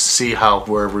 just to see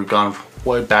where we've gone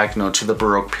way back, to the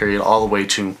Baroque period, all the way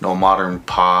to modern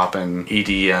pop and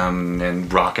EDM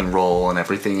and rock and roll and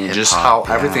everything, and just Hip-hop,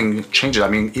 how everything changes. I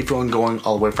mean, even going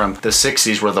all the way from the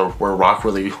 '60s, where rock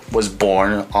really was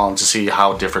born, on to see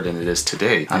how different it is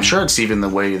today. I'm sure it's even the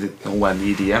way that when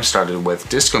EDM started with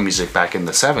disco music back in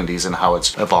the '70s and how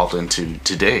it's evolved into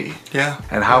today. Yeah.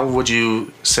 And how would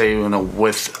you say,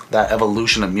 with that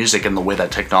evolution of music and the way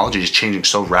that technology is changing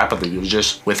so rapidly,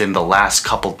 just within the last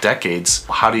couple decades,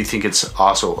 how do you think it's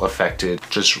also affected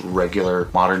just regular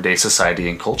modern day society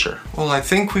and culture? Well, I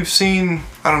think we've seen,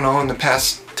 I don't know, in the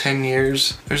past 10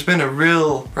 years, there's been a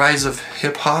real rise of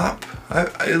hip hop.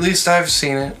 At least I've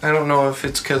seen it. I don't know if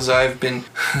it's because I've been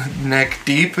neck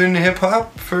deep in hip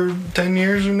hop for 10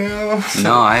 years or now.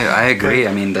 No, I agree.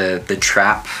 I mean, the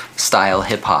trap style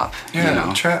hip hop,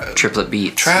 Yeah, triplet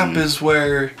beats. Trap is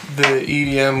where the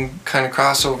EDM kind of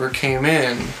crossover came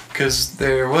in, because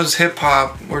there was hip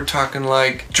hop. We're talking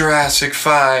like Jurassic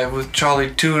 5 with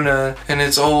Charlie Tuna, and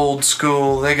it's old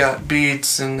school. They got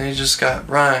beats and they just got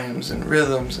rhymes and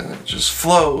rhythms, and it just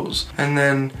flows. And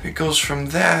then it goes from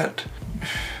that.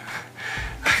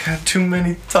 I got too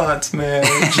many thoughts, man.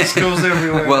 It just goes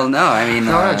everywhere. Well, no, I mean...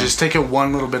 No, just take it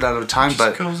one little bit at a time, but...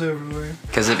 It just goes everywhere.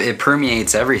 Because it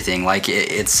permeates everything. Like,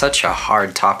 it's such a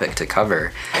hard topic to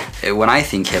cover. When I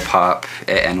think hip-hop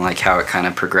and, like, how it kind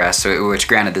of progressed, which,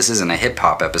 granted, this isn't a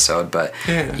hip-hop episode, but,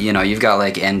 Yeah. you've got,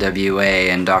 like, NWA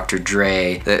and Dr.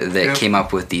 Dre that Yep. came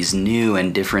up with these new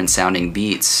and different-sounding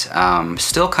beats,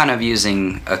 still kind of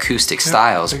using acoustic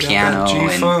styles, They got piano that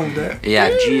G-funk, and... that-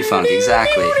 Yeah, G-funk,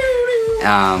 exactly.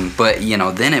 But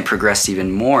then it progressed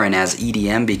even more, and as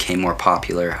EDM became more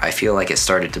popular, I feel like it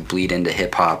started to bleed into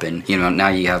hip hop, and now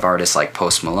you have artists like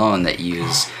Post Malone that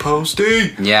use Posty!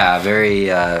 very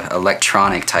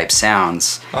electronic type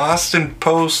sounds. Austin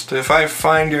Post, if I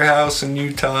find your house in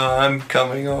Utah, I'm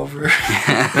coming over.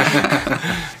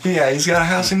 Yeah, he's got a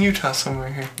house in Utah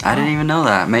somewhere here. I didn't even know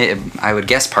that. I would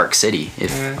guess Park City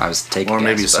if Yeah. I was taking Or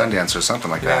maybe guess, but- Sundance or something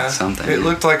like Yeah, that. something, It yeah.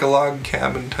 looked like a log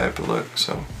cabin type of look,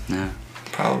 so Yeah.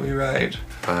 probably right.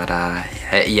 But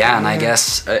and I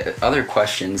guess other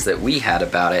questions that we had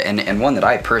about it, and one that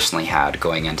I personally had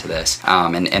going into this,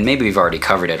 and maybe we've already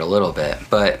covered it a little bit,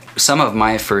 but some of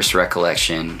my first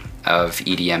recollection of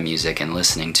EDM music and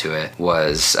listening to it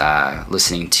was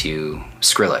listening to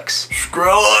Skrillex.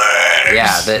 Skrillex!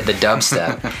 Yeah, the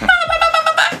dubstep.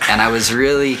 And I was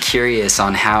really curious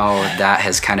on how that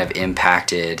has kind of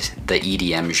impacted the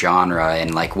EDM genre,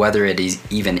 and like whether it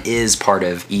even is part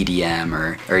of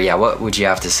EDM or yeah, what would you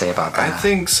have to say about that? I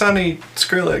think Sonny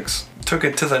Skrillex took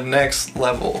it to the next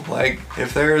level. Like,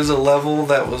 if there is a level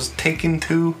that was taken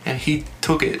to, and he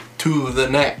took it to the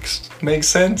next. Makes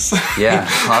sense? Yeah.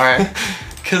 All right.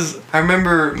 Because I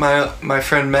remember my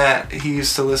friend Matt, he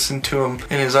used to listen to him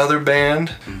in his other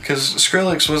band, because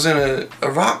Skrillex was in a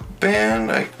rock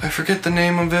band, I forget the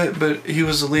name of it, but he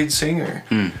was the lead singer.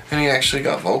 And he actually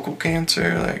got vocal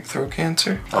cancer, like throat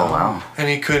cancer. Oh, wow. And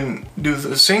he couldn't do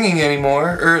the singing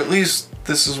anymore, or at least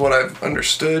this is what I've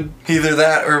understood. Either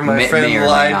that or my friend may or may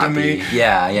lied not to me. be.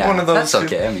 Yeah. One of those That's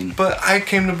two. okay. I mean, But I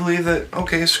came to believe that,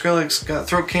 okay, Skrillex got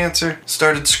throat cancer,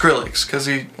 started Skrillex because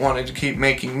he wanted to keep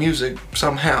making music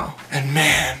somehow. And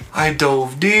man, I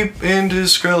dove deep into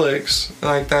Skrillex.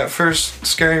 Like that first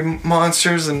Scary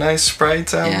Monsters and Nice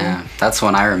Sprites album. yeah, that's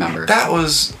one I remember.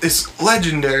 It's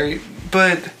legendary.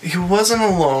 But he wasn't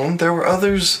alone. There were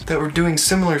others that were doing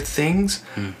similar things.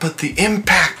 But the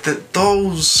impact that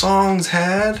those songs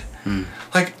had,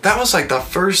 like, that was like the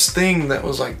first thing that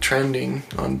was like trending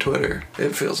on Twitter,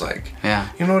 it feels like. Yeah.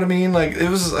 You know what I mean? Like,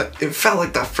 it felt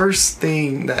like the first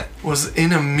thing that was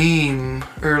in a meme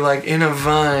or like in a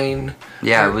Vine.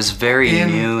 Yeah, it was very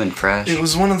new and fresh. It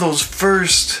was one of those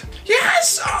first,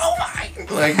 yes, oh my,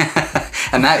 like,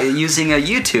 and that using a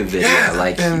YouTube video, yeah,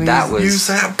 like and that was. use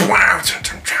that.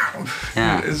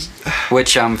 Yeah. It's-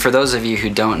 Which, for those of you who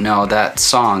don't know, that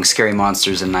song, Scary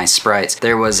Monsters and Nice Sprites,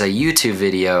 there was a YouTube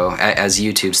video, as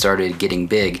YouTube started getting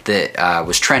big, that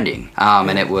was trending.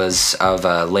 And it was of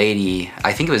a lady,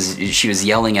 I think she was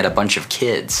yelling at a bunch of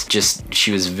kids.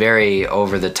 She was very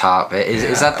over the top.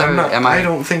 Is that the, I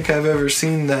don't think I've ever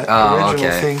seen that Oh, original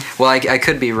okay. thing. Well, I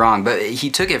could be wrong, but he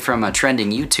took it from a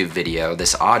trending YouTube video,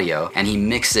 this audio, and he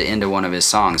mixed it into one of his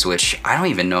songs, which I don't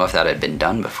even know if that had been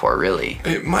done before, really.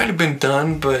 It might have been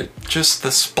done, but just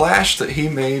the splash that he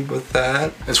made with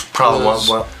that, It's probably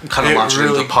what kind of it launched it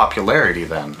really- into popularity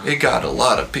then. it got a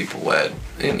lot of people wet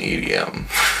in EDM.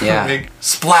 Yeah. Like,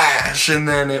 splash, and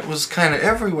then it was kind of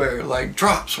everywhere. Like,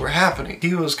 drops were happening.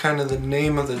 He was kind of the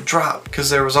name of the drop, because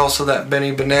there was also that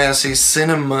Benny Benassi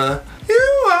Cinema.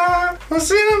 You are a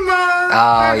cinema.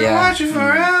 I can yeah. watch you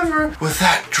forever. With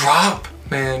that drop,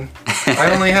 man.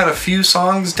 I only had a few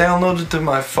songs downloaded to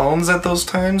my phones at those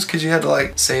times, because you had to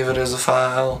like save it as a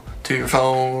file to your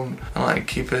phone and like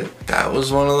keep it. That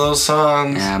was one of those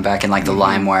songs. Yeah, back in like the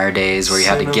LimeWire days where you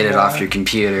had to get it off your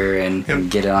computer and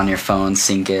get it on your phone,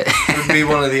 sync it. It would be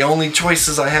one of the only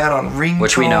choices I had on ringtones.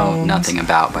 Which we know nothing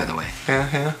about, by the way.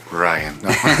 Yeah. Ryan. No.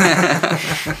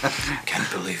 Can't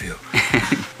believe you.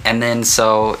 And then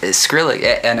so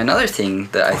Skrillex, and another thing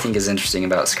that I think is interesting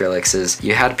about Skrillex is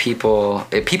you had people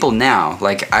now,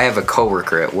 like I have a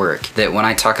coworker at work that when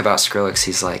I talk about Skrillex,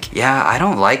 he's like, yeah, I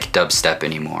don't like dubstep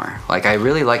anymore. Like I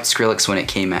really liked Skrillex when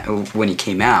he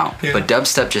came out, Yeah. but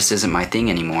dubstep just isn't my thing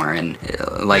anymore. And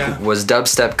was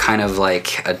dubstep kind of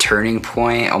like a turning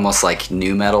point, almost like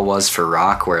nu metal was for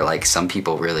rock, where like some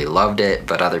people really loved it,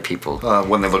 but other people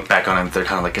When they look back on it, they're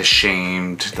kind of like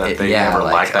ashamed that they Yeah, never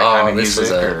like, liked that oh, kind of this was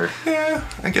music. a- Yeah,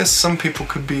 I guess some people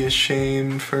could be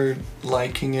ashamed for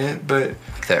liking it, but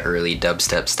like the early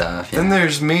dubstep stuff. then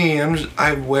there's me.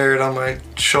 I wear it on my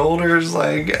shoulders.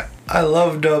 Like I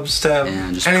love dubstep.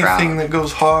 Yeah, just anything proud. that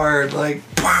goes hard. Like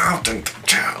I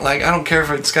don't care if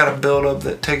it's got a build up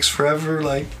that takes forever.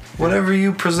 Like whatever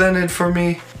you presented for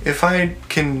me, if I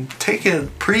can take a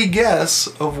pre-guess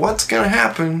of what's gonna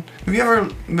happen. Have you ever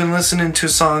been listening to a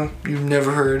song you've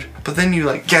never heard, but then you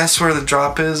like guess where the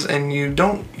drop is, and you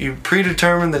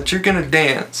predetermine that you're gonna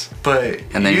dance, but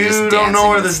And then you're you just don't know dancing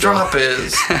where the still. drop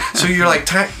is, so you're like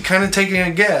kind of taking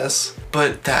a guess.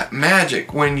 But that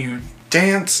magic when you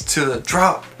dance to the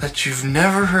drop that you've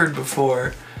never heard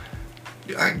before,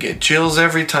 I get chills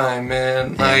every time,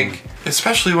 man. Like,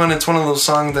 especially when it's one of those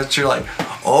songs that you're like,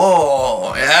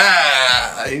 oh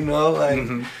yeah, you know, like.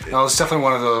 No, it's definitely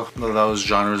one of those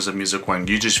genres of music when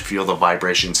you just feel the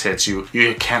vibrations hit you.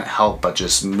 You can't help but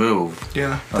just move.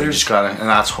 Yeah, You just gotta, and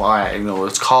that's why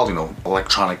it's called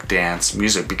electronic dance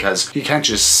music, because you can't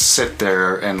just sit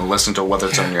there and listen to whether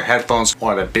it's on your headphones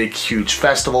or at a big huge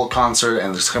festival concert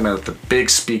and it's coming out the big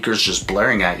speakers just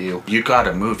blaring at you. You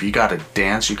gotta move. You gotta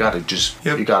dance. You gotta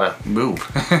you gotta move.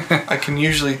 I can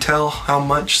usually tell how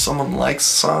much someone likes a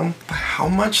song by how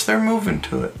much they're moving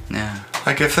to it. Yeah.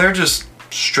 Like if they're just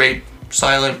straight,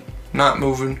 silent, not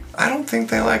moving, I don't think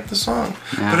they like the song.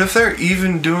 Yeah. But if they're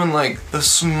even doing like the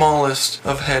smallest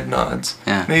of head nods,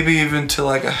 Yeah. maybe even to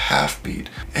like a half beat,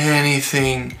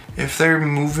 anything, if they're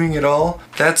moving at all,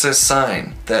 that's a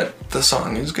sign that the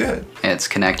song is good. It's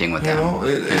connecting with You them. know,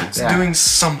 it's Yeah. doing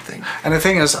something. And the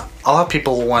thing is, a lot of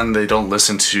people, when they don't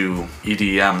listen to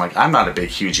EDM, like I'm not a big,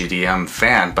 huge EDM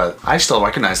fan, but I still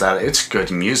recognize that it's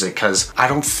good music, because I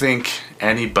don't think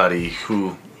anybody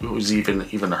who's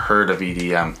even heard of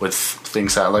EDM would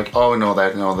think that like, oh no,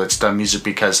 that's dumb music,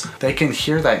 because they can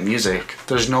hear that music.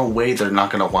 There's no way they're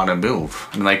not gonna want to move.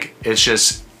 I mean, like, it's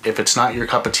just, if it's not your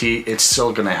cup of tea, it's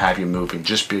still gonna have you moving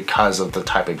just because of the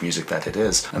type of music that it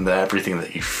is and everything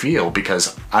that you feel.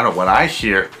 Because I don't know, when I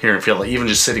hear and feel, like, even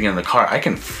just sitting in the car, I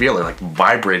can feel it like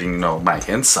vibrating, my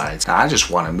insides, and I just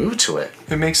want to move to it.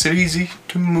 It makes it easy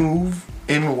to move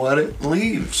in what it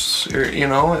leaves, or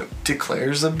it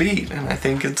declares a beat, and I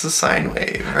think it's a sine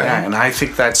wave, right? Yeah, and I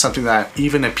think that's something that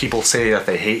even if people say that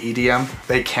they hate EDM,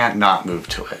 they can't not move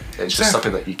to it. It's just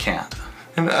something that you can't.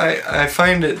 And I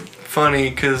find it funny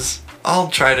because I'll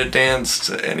try to dance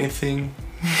to anything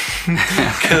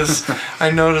because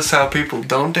I notice how people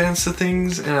don't dance to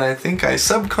things, and I think I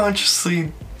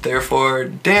subconsciously therefore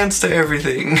dance to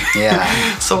everything.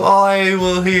 Yeah. So all I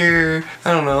will hear,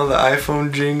 I don't know, the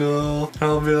iPhone jingle, and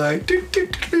I'll be like, do, do,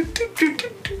 do, do, do,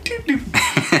 do, do, do, do.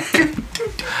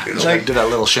 Like, do that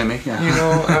little shimmy.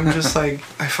 Yeah. I'm just like,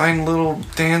 I find little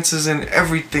dances in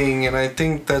everything, and I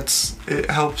think it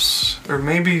helps, or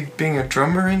maybe being a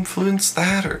drummer influenced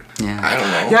that, or Yeah. I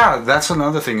don't know. Yeah, that's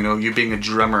another thing, you being a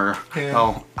drummer.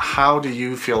 Yeah. How do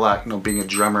you feel like, being a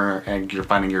drummer and you're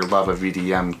finding your love of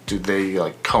EDM, do they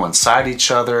like coincide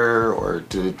each other, or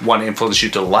did one influence you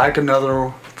to like another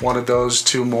one of those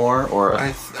two more, or?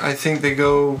 I think they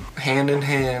go hand in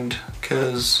hand,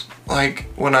 because like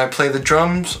when I play the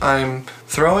drums, I'm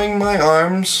throwing my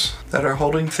arms that are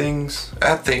holding things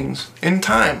at things in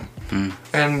time.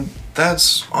 And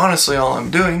that's honestly all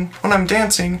I'm doing. When I'm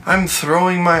dancing, I'm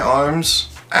throwing my arms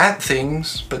at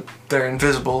things, but they're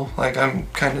invisible. Like I'm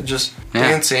kind of just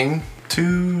dancing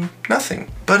to nothing.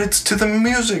 But it's to the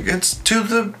music, it's to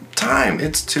the time,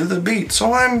 it's to the beat.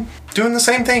 So I'm doing the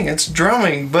same thing. It's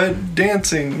drumming, but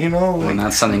dancing, And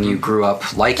that's something you grew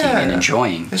up liking and Yeah.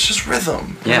 enjoying. It's just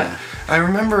rhythm. Yeah. I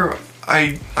remember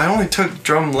I only took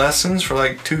drum lessons for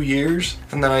like 2 years,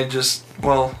 and then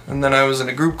I was in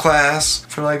a group class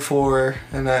for like 4,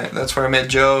 and that's where I met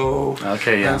Joe.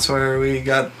 Okay, yeah. That's where we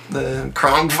got the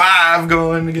Cron 5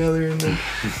 going together, and then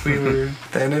we were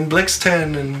then in Blix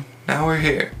 10, and now we're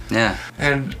here. Yeah.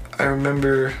 And I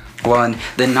remember Well, and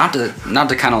then not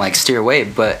to kind of like steer away,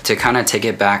 but to kind of take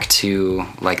it back to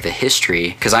like the history,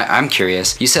 because I'm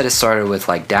curious. You said it started with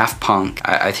like Daft Punk.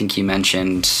 I think you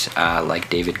mentioned like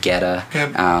David Guetta.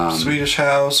 Yeah, Swedish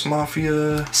House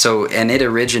Mafia. So, and it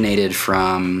originated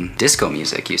from disco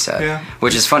music, you said. Yeah.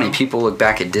 Which is funny. People look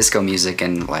back at disco music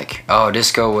and like, oh,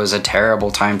 disco was a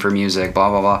terrible time for music, blah,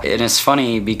 blah, blah. And it's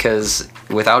funny because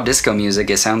without disco music,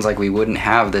 it sounds like we wouldn't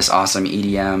have this awesome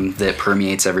EDM that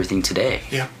permeates everything today.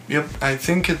 Yep. I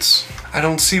think I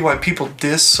don't see why people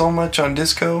diss so much on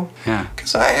disco. Yeah.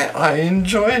 Because I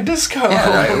enjoy disco. Yeah,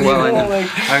 right. Well, you know,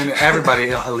 I mean,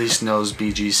 everybody at least knows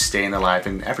Bee Gees Staying Alive,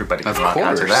 and everybody can Of rock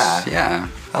out to course. that. Yeah.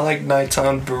 I like Nights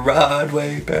on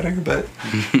Broadway better, but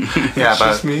Yeah,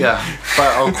 just me.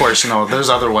 but of course, there's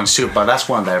other ones too, but that's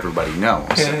one that everybody knows.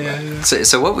 yeah.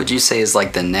 So what would you say is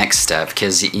like the next step?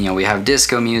 Because, we have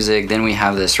disco music, then we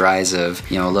have this rise of,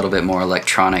 a little bit more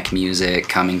electronic music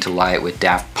coming to light with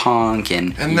Daft Punk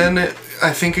and then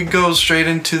I think it goes straight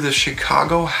into the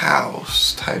Chicago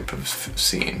house type of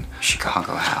scene.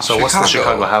 Chicago house. So what's the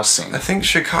Chicago house scene? I think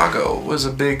Chicago was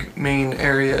a big main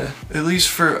area, at least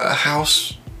for a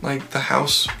house, like the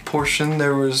house portion.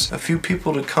 There was a few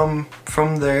people to come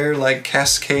from there, like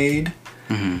Cascade.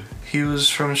 Mm-hmm. He was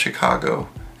from Chicago,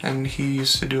 and he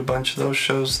used to do a bunch of those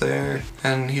shows there.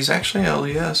 And he's actually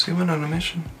LDS. He went on a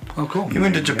mission. Oh, cool. He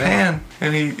went to Japan,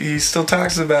 and he still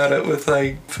talks about it with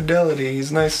like fidelity. He's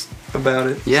nice about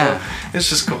it. Yeah. So it's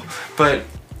just cool. But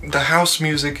the house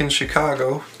music in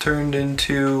Chicago turned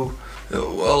into,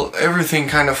 well, everything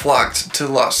kind of flocked to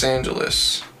Los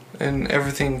Angeles. And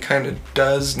everything kind of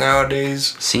does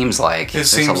nowadays. Seems like there's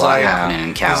seems a lot like happening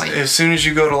in Cali. As soon as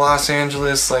you go to Los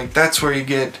Angeles, like that's where you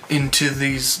get into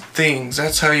these things.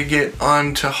 That's how you get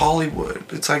onto Hollywood.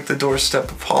 It's like the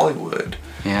doorstep of Hollywood.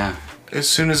 Yeah. As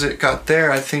soon as it got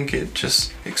there, I think it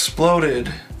just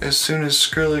exploded. As soon as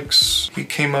Skrillex, he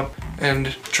came up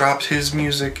and dropped his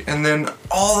music, and then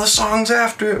all the songs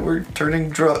after it were turning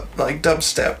like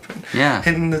dubstep and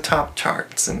hitting the top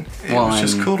charts, and it was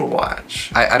just cool to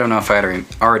watch. I don't know if I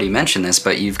already mentioned this,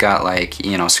 but you've got like,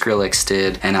 Skrillex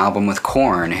did an album with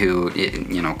Korn, who,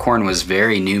 Korn was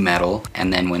very new metal,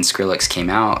 and then when Skrillex came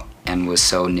out and was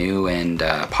so new and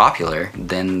popular,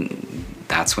 then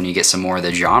that's when you get some more of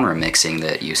the genre mixing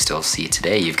that you still see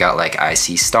today. You've got like I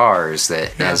See Stars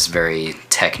that has very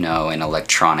techno and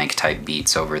electronic type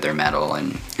beats over their metal,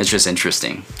 and it's just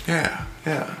interesting. Yeah.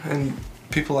 And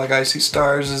people like I See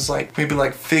Stars is like maybe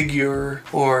like Figure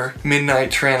or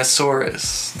Midnight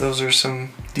Tyrannosaurus. Those are some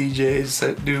DJs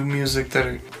that do music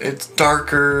that it's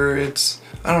darker, it's,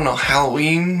 I don't know,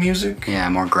 Halloween music? Yeah,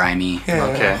 more grimy. Yeah,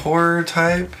 Okay. horror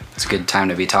type. It's a good time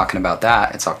to be talking about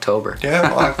that. It's October. Yeah,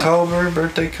 well, October,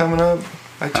 birthday coming up.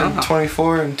 I turned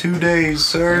 24 in 2 days,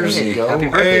 sirs. There you go. Happy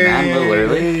birthday, man. A little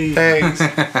early.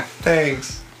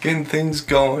 Thanks. Getting things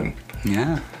going.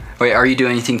 Yeah. Wait, are you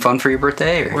doing anything fun for your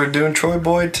birthday? Or? We're doing Troy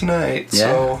Boy tonight, Yeah.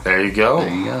 so There you go. There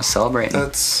you go, celebrating.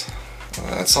 that's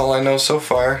all I know so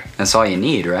far. That's all you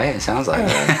need, right? It sounds like.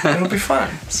 Yeah, it'll be fun.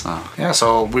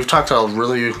 So We've talked a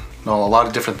lot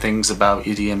of different things about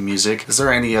EDM music. Is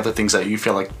there any other things that you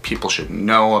feel like people should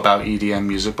know about EDM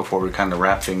music before we kind of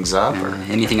wrap things up? Or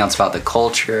anything else about the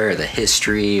culture or the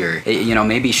history, or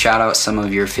maybe shout out some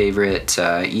of your favorite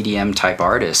EDM type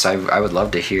artists. I would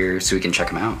love to hear, so we can check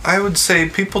them out. I would say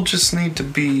people just need to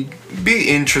be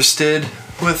interested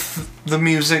with the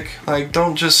music. Like,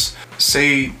 don't just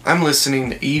say, I'm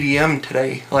listening to EDM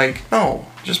today. Like, no,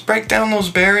 just break down those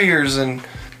barriers, and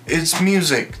it's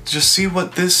music. Just see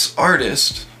what this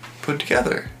artist put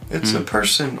together. It's a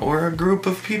person or a group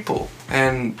of people.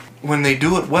 And when they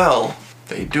do it well,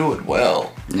 they do it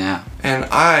well. Yeah. And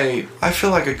I feel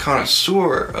like a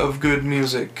connoisseur of good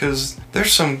music, because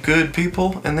there's some good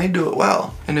people and they do it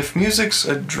well. And if music's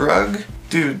a drug,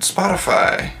 dude,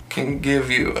 Spotify can give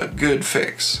you a good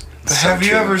fix. But So have you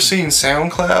true. ever seen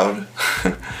SoundCloud?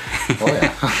 oh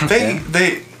yeah.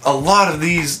 They a lot of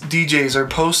these DJs are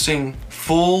posting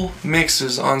full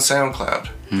mixes on SoundCloud.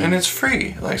 And it's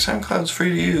free. Like, SoundCloud's free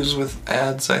to use with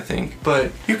ads, I think.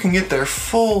 But you can get their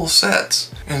full sets.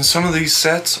 And some of these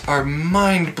sets are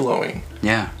mind-blowing.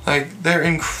 Yeah. Like, they're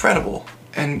incredible.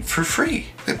 And for free.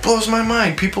 It blows my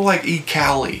mind. People like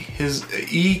Ekali. His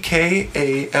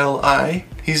Ekali.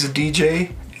 He's a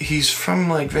DJ. He's from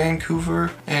like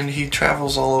Vancouver, and he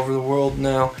travels all over the world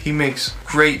now. He makes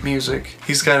great music.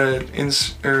 He's got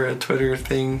a Twitter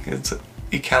thing. It's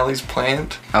Ekali's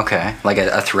Plant. Okay. Like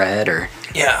a thread or.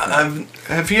 Yeah.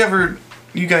 Have you ever?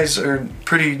 You guys are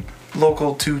pretty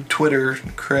local to Twitter,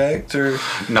 correct? Or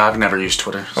No, I've never used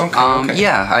Twitter. okay.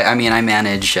 Yeah, I mean, I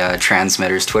manage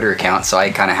Transmitter's Twitter account, so I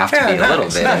kind of have to be a little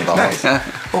bit involved.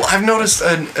 Well, I've noticed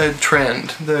a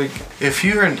trend. If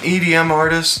you're an EDM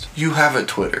artist, you have a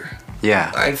Twitter.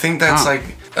 Yeah. I think that's like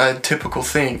a typical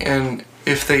thing. And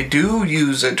if they do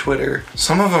use a Twitter,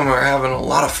 some of them are having a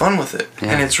lot of fun with it.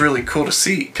 Yeah. And it's really cool to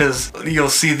see because you'll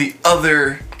see the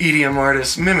other EDM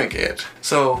artists mimic it.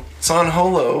 So San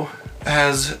Holo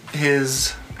has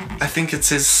his, I think it's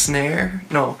his snare.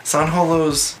 No, San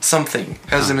Holo's something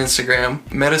has an Instagram.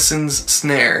 Medicine's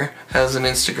Snare has an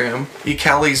Instagram.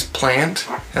 Ikali's Plant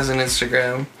has an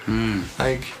Instagram.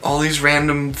 Like all these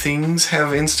random things have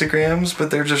Instagrams, but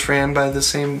they're just ran by the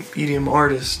same EDM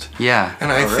artist. Yeah.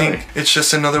 And I Oh, really? think it's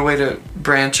just another way to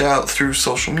branch out through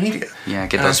social media. Yeah,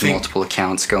 get And I those think- multiple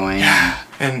accounts going.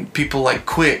 And people like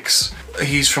Quicks,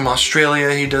 he's from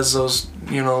Australia. He does those,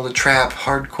 the trap,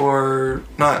 hardcore,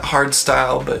 not hard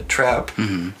style, but trap,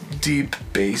 deep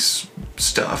bass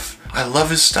stuff. I love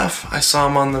his stuff. I saw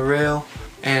him on the rail,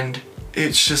 and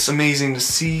it's just amazing to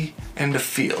see and to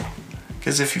feel.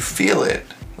 Because if you feel it,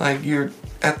 like you're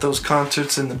at those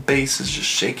concerts and the bass is just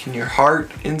shaking your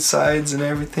heart, insides and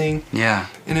everything, Yeah.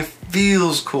 and it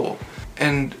feels cool.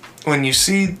 And when you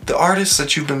see the artists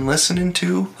that you've been listening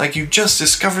to, like you just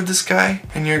discovered this guy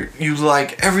and you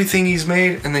like everything he's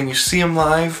made, and then you see him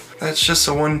live, that's just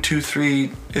a 1, 2,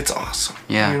 3. It's awesome.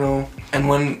 Yeah. And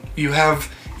when you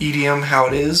have EDM how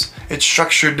it is, it's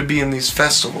structured to be in these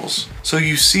festivals, so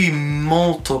you see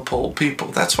multiple people.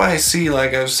 That's why I see,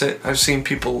 like I've seen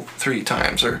people 3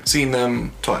 times or seen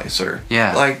them twice, or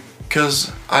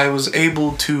because I was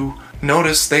able to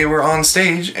notice they were on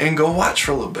stage and go watch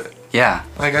for a little bit. Yeah.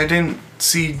 Like I didn't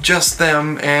see just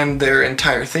them and their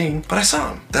entire thing, but I saw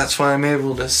them. That's why I'm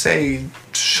able to say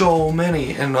so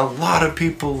many. And a lot of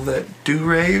people that do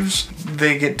raves,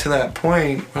 they get to that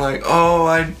point where like, oh,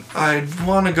 I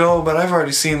want to go, but I've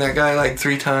already seen that guy like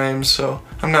 3 times, so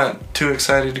I'm not too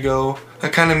excited to go.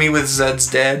 Like kind of me with Zed's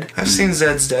Dead. I've seen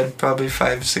Zed's Dead probably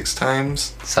 5, 6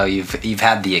 times. So you've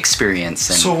had the experience.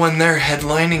 And So when they're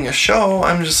headlining a show,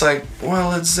 I'm just like,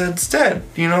 well, it's Zed's Dead.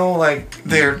 Like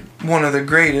they're one of the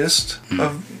greatest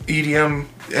of EDM,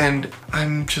 and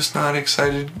I'm just not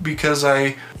excited because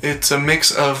it's a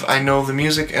mix of I know the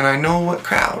music and I know what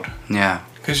crowd. Yeah.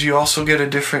 Because you also get a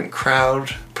different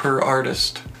crowd per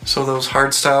artist. So those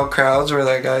hardstyle crowds where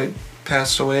that guy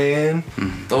passed away in,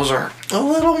 those are a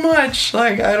little much.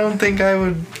 Like I don't think I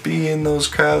would be in those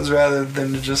crowds rather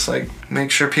than to just like make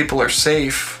sure people are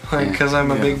safe, like because I'm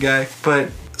a big guy. But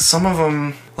some of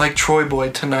them, like Troy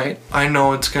Boy tonight, I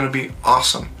know it's gonna be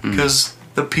awesome because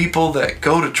the people that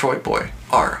go to Troy Boy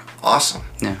are awesome.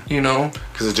 Yeah.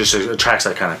 Because it just attracts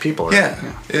that kind of people. Right?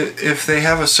 Yeah. If they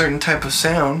have a certain type of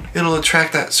sound, it'll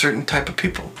attract that certain type of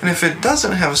people. And if it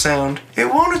doesn't have a sound, it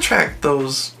won't attract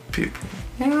those people.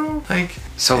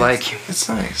 It's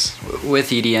nice. With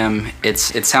EDM, it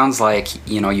sounds like,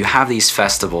 you have these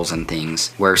festivals and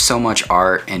things where so much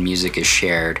art and music is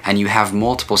shared, and you have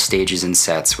multiple stages and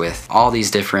sets with all these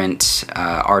different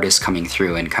artists coming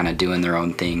through and kind of doing their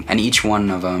own thing, and each one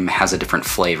of them has a different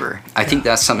flavor. I think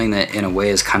that's something that in a way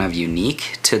is kind of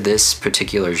unique to this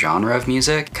particular genre of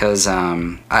music, because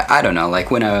I don't know,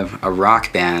 like when a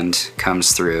rock band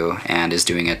comes through and is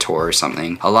doing a tour or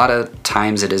something, a lot of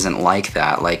times it isn't like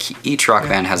that. Like each rock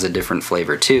band has a different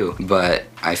flavor too, but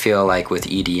I feel like with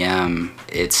EDM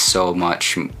it's so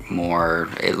much more,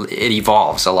 it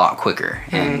evolves a lot quicker,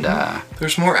 and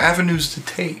there's more avenues to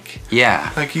take.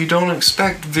 Yeah. Like you don't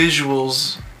expect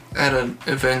visuals at an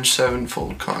Avenged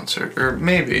Sevenfold concert, or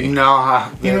maybe.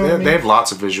 No, You know what I mean? they have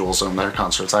lots of visuals on their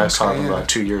concerts. I saw them about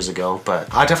 2 years ago,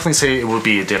 but I definitely say it would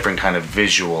be a different kind of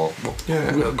visual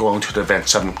going to the Avenged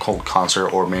Sevenfold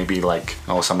concert, or maybe like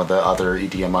some of the other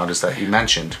EDM artists that you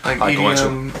mentioned, Like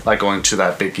going to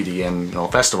that big EDM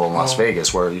festival in Las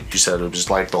Vegas, where you said it was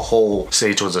like the whole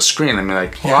stage was a screen. I mean,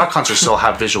 like a lot of concerts still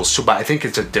have visuals too, but I think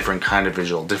it's a different kind of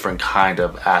visual, different kind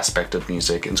of aspect of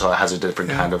music, and so it has a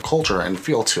different kind of culture and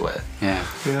feel to it. Yeah.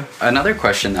 Yeah. Another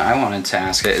question that I wanted to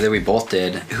ask that we both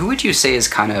did, who would you say is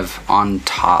kind of on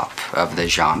top of the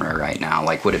genre right now?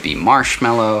 Like, would it be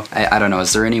Marshmello? I don't know.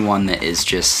 Is there anyone that is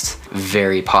just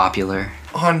very popular?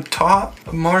 On top,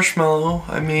 Marshmello.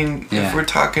 I mean, Yeah. if we're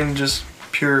talking just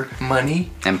pure money,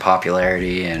 And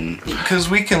popularity and... because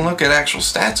we can look at actual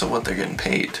stats of what they're getting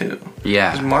paid too.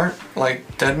 Yeah. 'Cause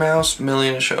like Deadmau5, $1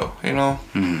 million a show,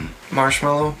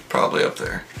 Marshmello, probably up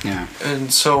there. Yeah.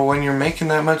 And so when you're making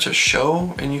that much a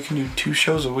show and you can do 2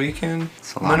 shows a weekend,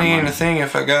 It's a lot of money ain't money. a thing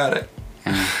if I got it.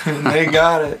 And they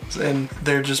got it, and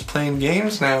they're just playing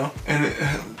games now. And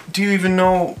do you even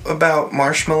know about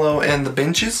Marshmello and the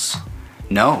Benches?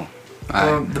 No.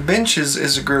 The Benches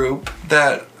is a group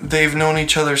that they've known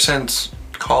each other since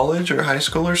college or high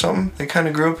school or something. They kind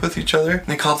of grew up with each other.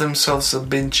 They call themselves the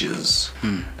Benches.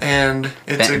 And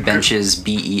it's Benches,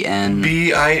 B-E-N...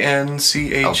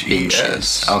 B-I-N-C-H-E-S. Oh,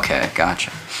 Benches. Okay,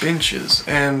 gotcha. Benches.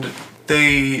 And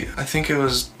they, I think it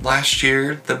was last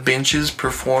year, the Benches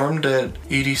performed at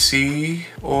EDC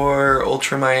or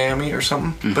Ultra Miami or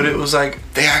something. But it was like,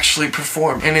 they actually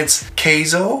performed. And it's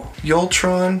Keizo,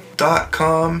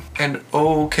 Yultron.com, and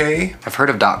OK. I've heard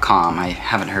of .com. I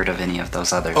haven't heard of any of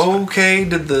those others. OK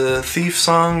did the Thief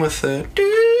song with the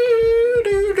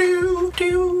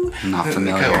do-do-do-do. I'm not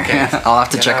familiar. Okay. I'll have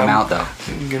to check them out, though.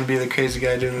 I'm gonna be the crazy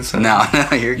guy doing this. No,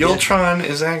 you're good. Yultron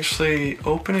is actually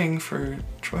opening for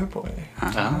Troy Boy.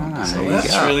 Ah, So there you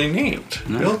that's go. really neat.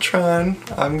 Yultron,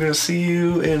 I'm gonna see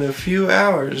you in a few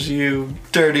hours, you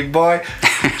dirty boy.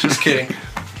 Just kidding.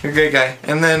 You're a great guy.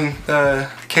 And then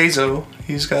Keizo,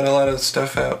 he's got a lot of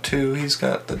stuff out too. He's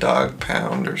got the Dog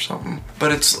Pound or something.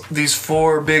 But it's these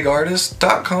 4 big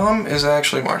artists.com is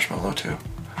actually Marshmello too.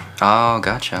 Oh,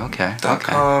 gotcha. Okay.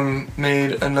 .com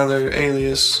made another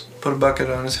alias, put a bucket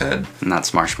on his head. And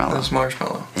that's Marshmello. That's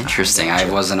Marshmello. Interesting. I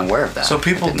wasn't aware of that. So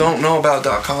people don't know about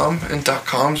 .com and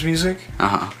 .com's music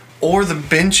Uh-huh. or the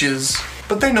Benches,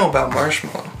 but they know about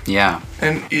Marshmello. Yeah.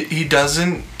 And he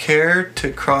doesn't care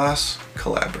to cross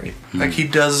collaborate. Like he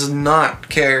does not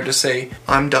care to say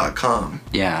I'm .com.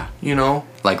 Yeah. You know,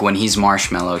 Like when he's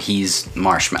Marshmello, he's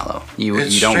Marshmello. You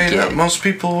it's don't straight get up. it. Most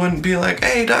people wouldn't be like,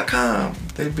 hey .com.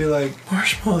 They'd be like,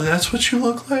 Marshmello, that's what you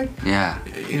look like. Yeah.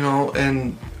 You know,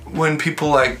 and when people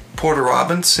like Porter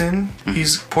Robinson,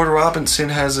 Porter Robinson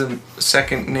has a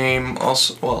second name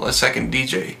also, well, a second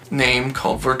DJ name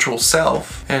called Virtual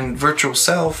Self, and Virtual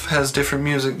Self has different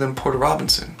music than Porter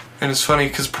Robinson. And it's funny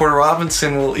because Porter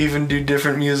Robinson will even do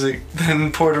different music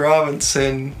than Porter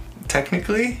Robinson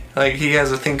technically. Like he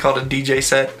has a thing called a DJ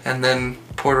set and then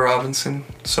Porter Robinson.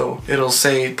 So it'll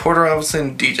say Porter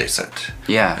Robinson DJ set.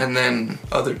 Yeah. And then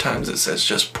other times it says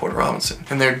just Porter Robinson.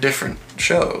 And they're different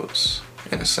shows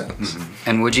in a sense.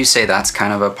 And would you say that's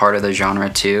kind of a part of the genre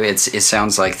too? It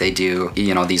sounds like they do,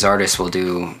 you know, these artists will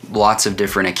do lots of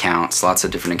different accounts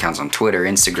on Twitter,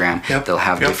 Instagram. Yep, They'll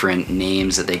have yep. different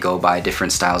names that they go by,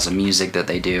 different styles of music that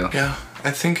they do. Yeah.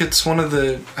 I think it's one of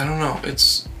the, I don't know,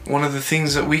 it's one of the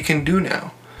things that we can do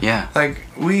now. Yeah. Like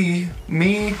me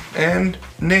and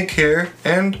Nick here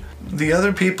and the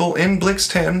other people in Blix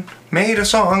 10 made a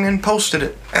song and posted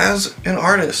it as an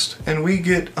artist and we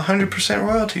get 100%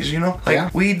 royalties, you know? Like Yeah.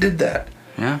 we did that.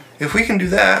 Yeah. If we can do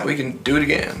that, we can do it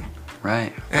again.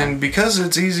 Right. And because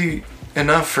it's easy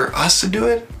enough for us to do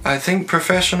it, I think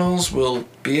professionals will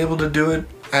be able to do it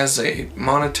as a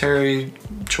monetary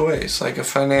choice, like a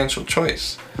financial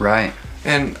choice. Right.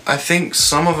 And I think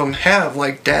some of them have,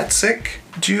 like Datsik.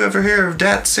 Do you ever hear of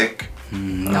Datsik?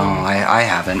 No, I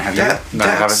haven't. Have you? No, I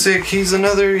haven't. Datsik, he's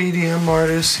another EDM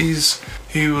artist.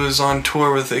 He was on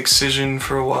tour with Excision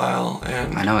for a while,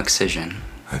 and I know Excision.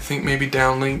 I think maybe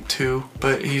Downlink too.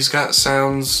 But he's got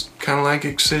sounds kind of like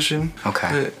Excision. Okay.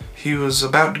 But he was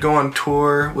about to go on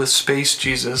tour with Space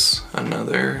Jesus,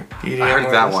 another EDM I heard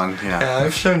artist. that one, yeah. Yeah,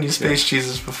 I've shown you Space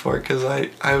Jesus before because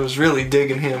I was really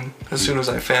digging him as soon as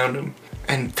I found him.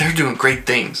 And they're doing great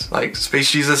things. Like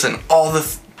Space Jesus and all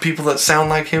the people that sound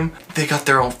like him, they got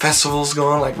their own festivals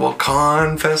going, like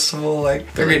Volcan Festival.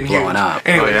 Like they're Really getting blowing huge. up.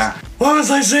 Anyways, Oh, yeah. what was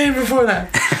I saying before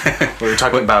that? We were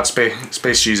talking about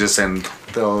Space Jesus and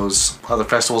those other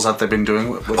festivals that they've been doing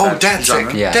with Oh, that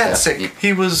genre. Datsik. Yeah, Datsik. yeah.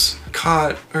 He was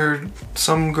caught, or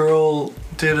some girl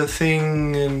did a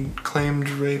thing and claimed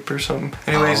rape or something.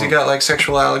 Anyways, he got like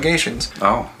sexual allegations.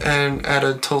 Oh. And at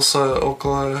a Tulsa,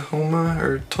 Oklahoma,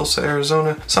 or Tulsa,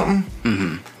 Arizona, something.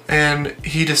 Mm-hmm. And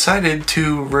he decided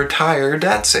to retire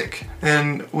Datsik.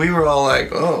 And we were all like,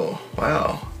 oh,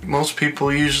 wow. Most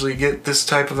people usually get this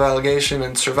type of allegation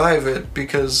and survive it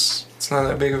because it's not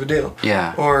that big of a deal.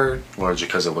 Yeah. Or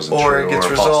Because it wasn't or true. it gets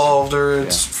false. resolved, or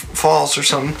it's false or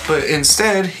something. But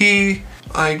instead,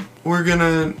 we're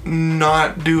gonna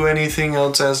not do anything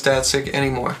else as Datsik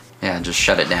anymore. Yeah, just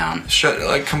shut it down.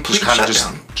 Complete Just kind of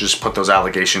shutdown. just put those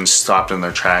allegations stopped in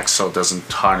their tracks so it doesn't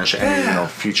tarnish any Yeah.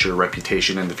 future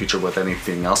reputation in the future with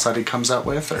anything else that he comes out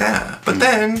with. Or? Yeah, but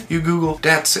then you Google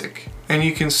Datsik, and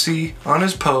you can see on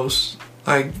his posts,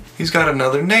 like, he's got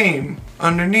another name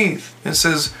underneath. It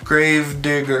says Grave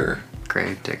Digger,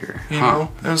 Gravedigger. you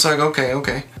know? And it's like,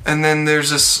 okay. And then there's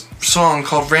this song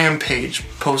called Rampage,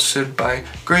 posted by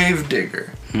Grave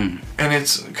Digger. And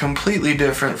it's completely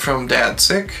different from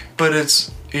Datsik, but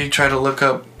you try to look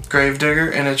up Gravedigger,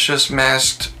 and it's just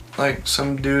masked, like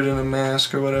some dude in a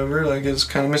mask or whatever, like it's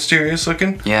kind of mysterious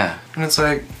looking. Yeah. And it's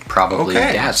like, Probably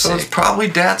okay, Datsik. so it's probably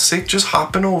Datsik just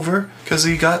hopping over because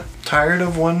he got tired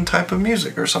of one type of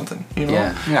music or something, you know?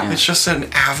 Yeah. It's just an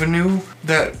avenue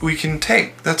that we can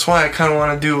take. That's why I kind of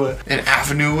want to do an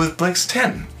avenue with Blix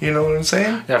 10. You know what I'm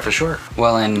saying? Yeah, for sure.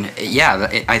 Well, and yeah,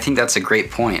 I think that's a great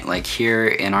point. Like here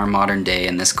in our modern day,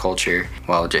 in this culture,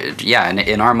 well, yeah,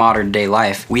 in our modern day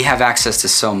life, we have access to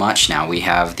so much now. We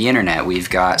have the internet, we've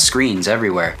got screens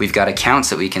everywhere, we've got accounts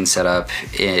that we can set up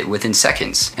within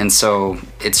seconds. And so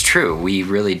it's true, we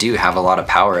really do have a lot of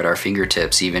power at our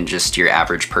fingertips, even just your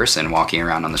average person walking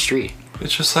around on the street.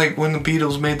 It's just like when the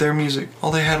Beatles made their music. All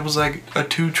they had was like a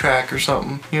 2-track or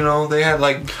something. You know, they had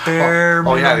like bare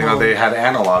Oh yeah, you know, minimum. they had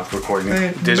analog recording. They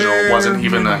had Digital bare wasn't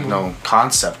even a minimum.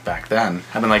 concept back then.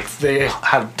 I mean, like they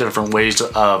had different ways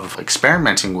of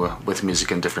experimenting with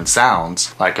music and different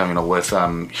sounds. Like with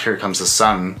 "Here Comes the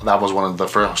Sun," that was one of the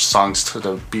first songs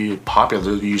to be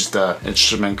popular. They used the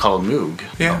instrument called Moog,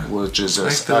 Yeah. which is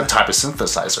Like a type of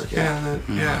synthesizer.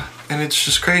 Yeah, and it's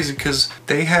just crazy because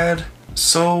they had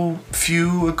so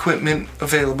few equipment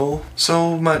available,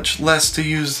 so much less to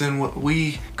use than what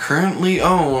we currently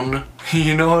own.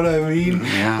 You know what I mean?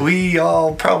 Yeah. We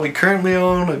all probably currently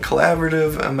own a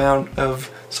collaborative amount of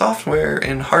software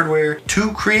and hardware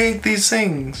to create these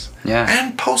things. Yeah.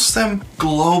 And post them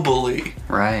globally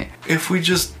Right. if we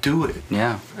just do it.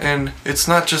 Yeah. And it's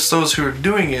not just those who are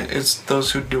doing it, it's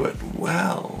those who do it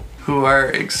well, who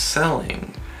are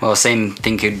excelling. Well, same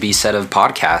thing could be said of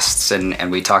podcasts,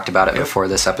 and we talked about it Yep. before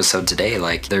this episode today.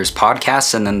 Like, there's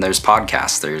podcasts and then there's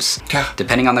podcasts. There's, Yeah.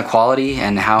 depending on the quality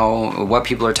and what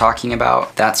people are talking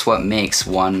about, that's what makes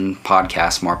one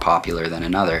podcast more popular than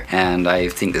another. And I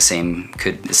think the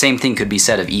same thing could be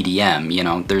said of EDM. You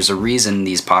know, there's a reason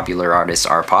these popular artists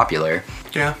are popular.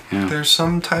 Yeah, Yeah. there's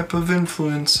some type of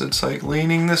influence that's like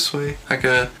leaning this way. Like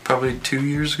probably 2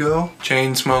 years ago,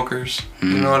 Chainsmokers.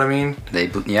 You know what I mean? They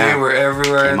They were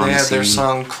everywhere, Came and on they the had their scene.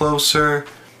 song "Closer"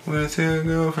 with your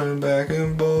girlfriend back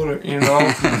in Boulder. You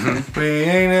know, we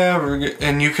ain't ever.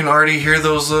 And you can already hear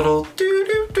those little doo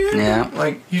doo doo. Yeah.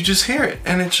 Like you just hear it,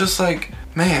 and it's just like,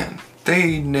 man.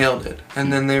 They nailed it.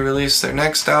 And then they released their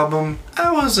next album. I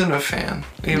wasn't a fan.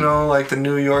 You know, like the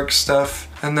New York stuff.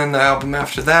 And then the album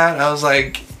after that, I was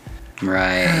like,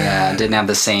 Right, yeah, didn't have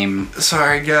the same.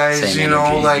 sorry guys, Same you know,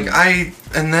 energy. like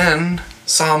and then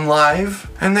saw them live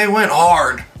and they went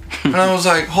hard. And I was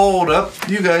like, hold up,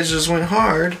 you guys just went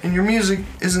hard and your music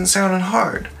isn't sounding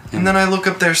hard. And then I look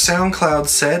up their SoundCloud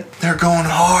set, they're going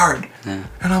hard. Yeah.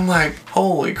 And I'm like,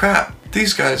 holy crap,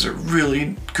 these guys are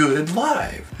really good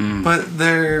live. But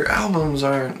their albums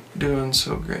aren't doing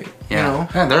so great. Yeah. You know?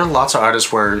 Yeah, there are lots of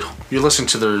artists where you listen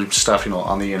to their stuff,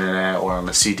 on the internet or on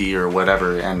a CD or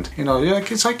whatever, and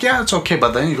it's like, yeah, it's okay,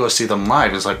 but then you go see them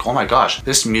live, it's like, oh my gosh,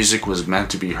 this music was meant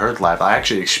to be heard live. I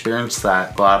actually experienced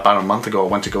that about a month ago. I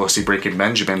went to go see Breaking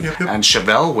Benjamin, Yep. and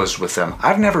Chevelle was with them.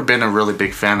 I've never been a really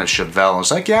big fan of Chevelle. It's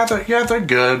like, they're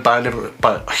good,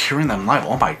 but hearing them live,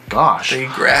 oh my gosh. They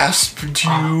grasped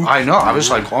you. I know. I was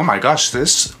like, oh my gosh,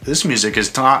 this music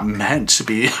is not meant to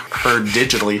be heard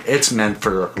digitally. It's meant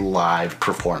for live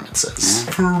performances.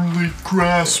 Firmly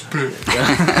grasp it.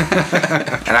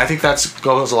 And I think that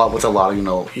goes a lot with a lot of,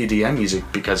 EDM music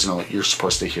because, you're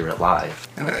supposed to hear it live.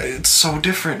 And it's so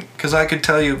different because I could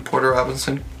tell you Porter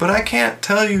Robinson, but I can't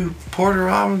tell you Porter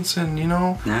Robinson,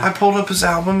 Yeah. I pulled up his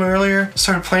album earlier,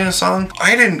 started playing a song.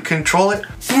 I didn't control it.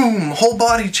 Boom, whole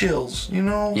body chills,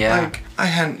 Yeah. Like, I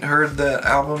hadn't heard that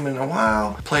album in a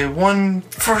while. Play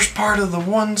first part of the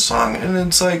one song and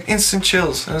it's like instant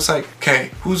chills. And it's like,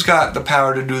 okay, who's got the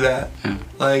power to do that?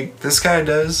 Like, this guy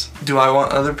does. Do I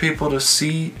want other people to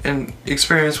see and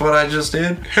experience what I just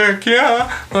did? Heck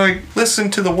yeah! Like, listen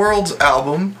to the World's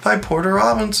album by Porter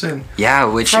Robinson. Yeah,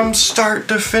 which From start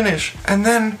to finish. And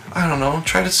then, I don't know,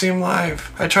 try to see him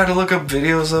live. I try to look up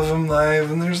videos of him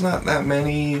live, and there's not that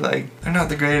many. Like, they're not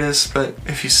the greatest, but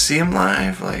if you see him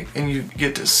live, like, and you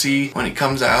get to see when he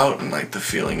comes out, and like the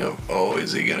feeling of, oh,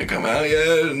 is he gonna come out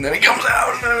yet? And then he comes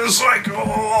out, and then it's like, oh,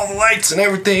 all the lights and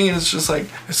everything, and it's just like,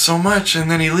 it's so much.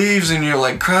 And then he leaves, and you're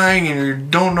like crying, and you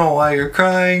don't know why you're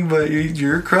crying, but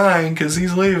you're crying because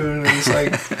he's leaving. And it's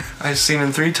like, I've seen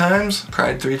him 3 times,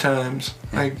 cried 3 times.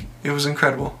 Like, it was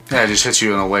incredible. Yeah, it just hits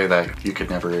you in a way that you could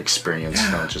never experience,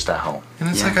 Yeah. just at home. And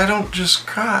it's Yeah. like, I don't just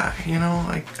cry,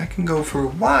 like, I can go for a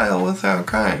while without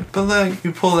crying. But like,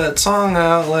 you pull that song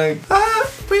out, like,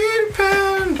 we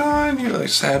depend on you, like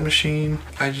Sad Machine,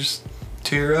 I just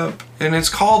tear up. And it's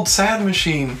called Sad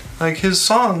Machine. Like, his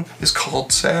song is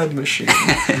called Sad Machine.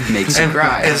 Makes you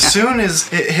cry. As soon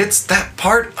as it hits that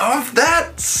part of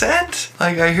that set,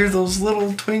 like, I hear those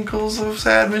little twinkles of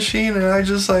Sad Machine, and I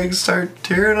just, like, start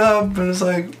tearing up, and it's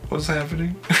like, what's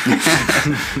happening?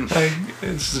 Like,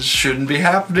 it shouldn't be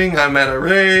happening. I'm at a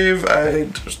rave.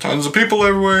 There's tons of people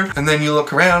everywhere. And then you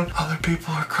look around, other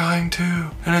people are crying too.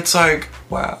 And it's like,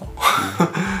 wow.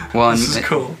 Well, this is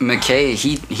cool. McKay,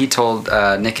 he told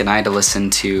Nick and I to listen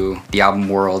to the album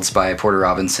Worlds by Porter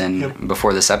Robinson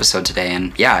before this episode today.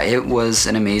 And yeah, it was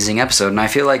an amazing episode. And I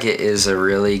feel like it is a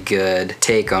really good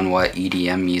take on what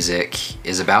EDM music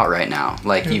is about right now.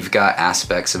 Like, you've got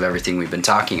aspects of everything we've been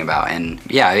talking about. And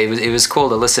yeah, it was cool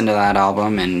to listen to that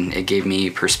album, and it gave me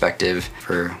perspective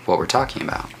for what we're talking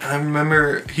about. I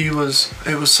remember it was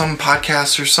some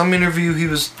podcast or some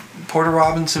interview, Porter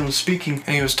Robinson was speaking,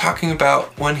 and he was talking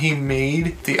about when he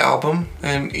made the album,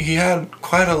 and he had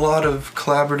quite a lot of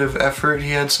collaborative effort.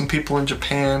 He had some people in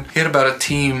Japan. He had about a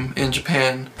team in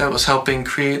Japan that was helping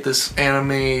create this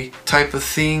anime type of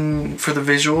thing for the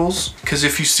visuals, because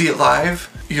if you see it live,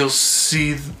 you'll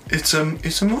see it's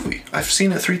a movie. I've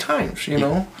seen it 3 times, you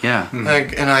know? Yeah.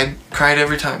 Like, and I cried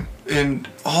every time. And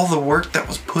all the work that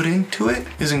was put into it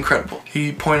is incredible.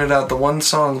 He pointed out the one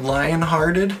song,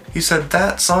 Lionhearted. He said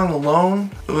that song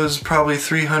alone was probably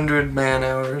 300 man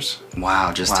hours.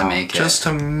 Wow, just to make it. Just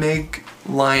to make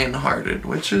Lionhearted,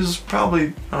 which is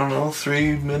probably, I don't know,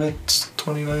 3 minutes,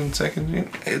 29 seconds.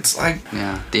 It's like...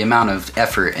 Yeah, the amount of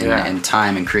effort and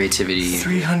time and creativity.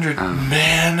 300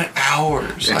 man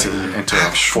hours. Into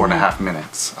 4.5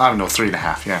 minutes. I don't know,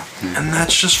 3.5, yeah. And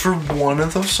that's just for one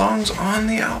of those songs on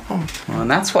the album. Well, and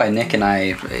that's why Nick and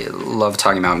I love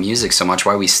talking about music so much,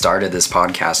 why we started this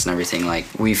podcast and everything. Like,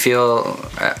 we feel,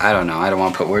 I don't know, I don't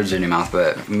want to put words in your mouth,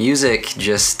 but music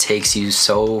just takes you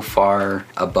so far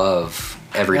above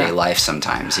everyday life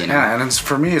sometimes, you know? Yeah, and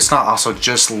for me, it's not also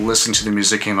just listening to the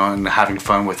music, you know, and having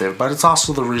fun with it, but it's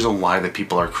also the reason why the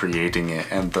people are creating it,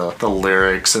 and the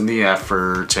lyrics and the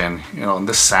effort and, you know, and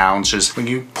the sounds. Just when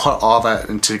you put all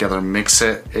that together, mix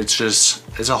it,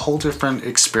 it's a whole different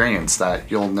experience that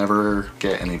you'll never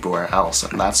get anywhere else.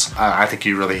 And that's, I think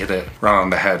you really hit it right on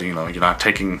the head. You know, you're not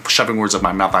shoving words out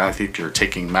my mouth. I think you're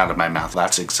taking them out of my mouth.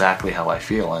 That's exactly how I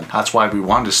feel. And that's why we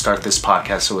wanted to start this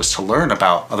podcast, so as to learn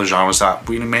about other genres that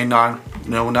we may not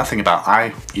know nothing about.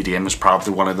 EDM is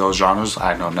probably one of those genres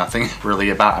I know nothing really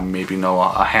about. I maybe know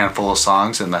a handful of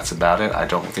songs, and that's about it. I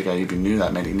don't think I even knew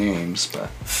that many names, but...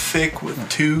 Thick with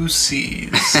 2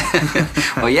 C's.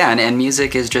 Well, yeah, and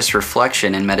music is just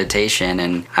reflection and meditation,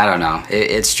 and I don't know,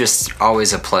 it's just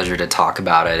always a pleasure to talk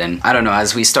about it. And I don't know,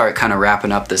 as we start kind of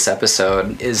wrapping up this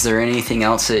episode, is there anything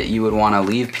else that you would want to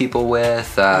leave people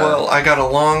with? Well, I got a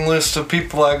long list of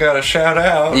people I gotta shout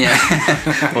out. Yeah.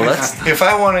 Well, if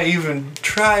I want to even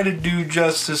try to do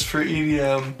justice for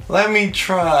EDM, let me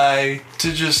try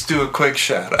to just do a quick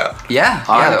shout out. Yeah.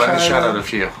 I'd like to shout out a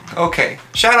few. Okay.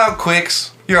 Shout out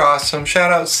Quicks. You're awesome.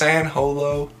 Shout out San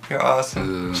Holo. You're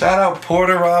awesome. Ooh. Shout out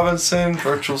Porter Robinson,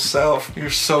 Virtual Self. You're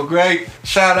so great.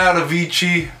 Shout out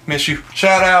Avicii. Miss you.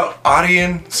 Shout out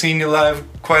Audion. Seen you live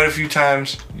quite a few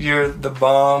times. You're the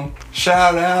bomb.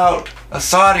 Shout out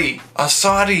Asadi.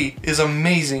 Asadi is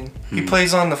amazing. He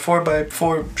plays on the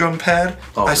 4x4 drum pad.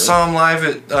 Oh, I saw him live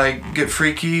at Get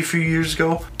Freaky a few years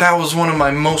ago. That was one of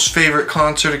my most favorite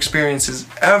concert experiences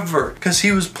ever, because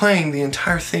he was playing the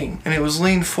entire thing, and it was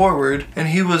leaned forward, and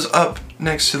he was up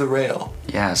next to the rail.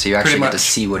 Yeah, so you actually get to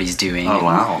see what he's doing. Oh,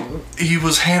 wow. He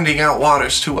was handing out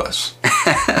waters to us.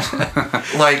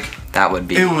 Like, that would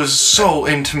be... It was so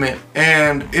intimate,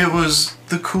 and it was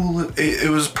the cool... It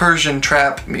was Persian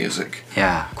trap music.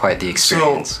 Yeah, quite the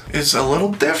experience. So, it's a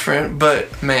little different,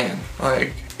 but man,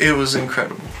 like, it was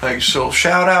incredible. Like, so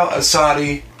shout out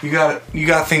Asadi. You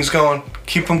got things going.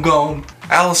 Keep them going.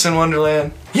 Alice in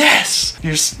Wonderland. Yes!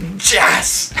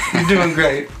 You're doing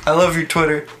great. I love your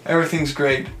Twitter. Everything's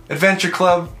great. Adventure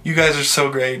Club, you guys are so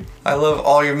great. I love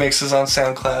all your mixes on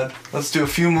SoundCloud. Let's do a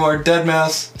few more.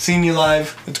 Deadmau5, seen you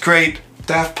live. It's great.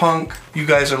 Daft Punk, you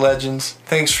guys are legends.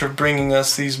 Thanks for bringing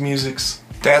us these musics.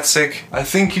 Datsik, I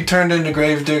think you turned into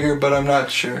Gravedigger, but I'm not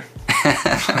sure.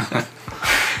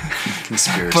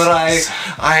 Conspiracy.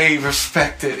 But I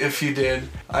respect it if you did.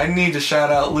 I need to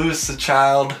shout out Louis the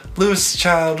Child. Louis the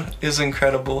Child is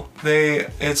incredible.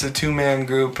 It's a 2-man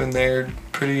group, and they're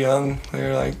pretty young.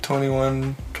 They're like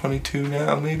 21, 22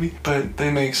 now maybe. But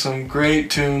they make some great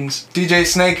tunes. DJ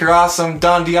Snake, you're awesome.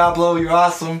 Don Diablo, you're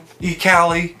awesome. E.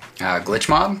 Cali. Glitch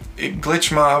Mob?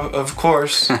 Glitch Mob, of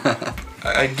course.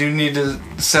 I do need to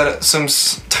set some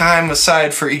time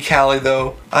aside for Ecali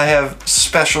though. I have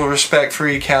special respect for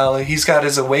Ecali. He's got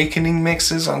his Awakening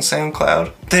mixes on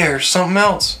SoundCloud. They're something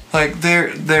else. Like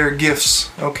they're gifts,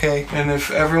 okay? And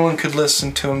if everyone could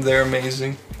listen to them, they're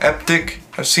amazing. Eptic,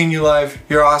 I've seen you live.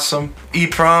 You're awesome.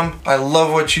 EPROM, I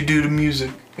love what you do to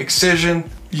music. Excision,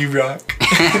 you rock.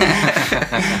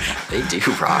 They do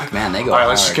rock, man. They go All right, hard.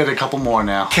 let's get a couple more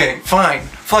now. Okay, fine.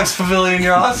 Flux Pavilion,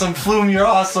 you're awesome. Flume, you're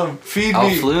awesome. Feed Oh,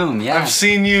 me. Flume, yeah. I've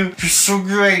seen you. You're so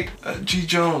great. G.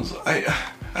 Jones,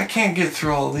 I can't get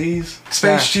through all these.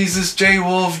 Space Yeah. Jesus, J.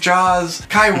 Wolf, Jaws,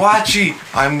 Kaiwachi.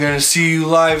 I'm gonna see you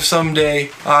live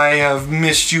someday. I have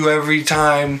missed you every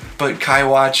time, but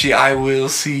Kaiwachi, I will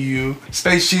see you.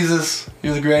 Space Jesus,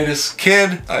 you're the greatest.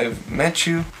 Kid, I've met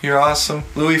you. You're awesome.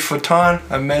 Louis Vuitton,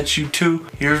 I met you too.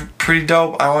 You're pretty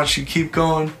dope. I want you to keep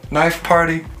going. Knife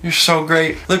Party, you're so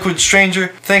great. Liquid Stranger,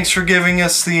 thanks for giving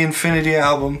us the Infinity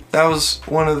album. That was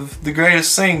one of the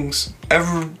greatest things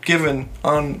ever given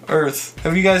on Earth.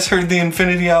 Have you guys heard the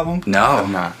Infinity album? No.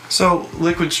 I'm not. So,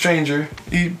 Liquid Stranger,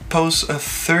 he posts a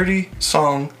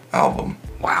 30-song album.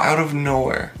 Wow. Out of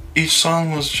nowhere. Each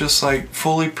song was just like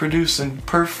fully produced and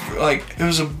perfect. Like, it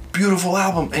was a beautiful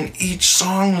album, and each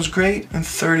song was great, and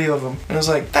 30 of them. And I was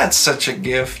like, that's such a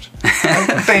gift.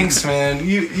 Like, thanks, man.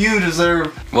 You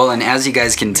deserve. Well, and as you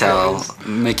guys can tell,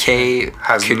 McKay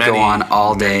Has could many, go on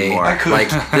all many day. more. I could. Like,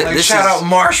 this shout is- out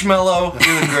Marshmallow.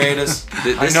 You're the greatest. I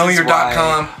This know is you're why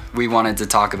 .com. We wanted to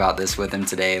talk about this with him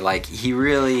today. Like, he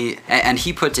really, and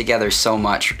he put together so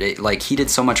much. Like, he did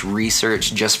so much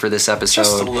research just for this episode.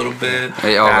 Just a little bit. Oh,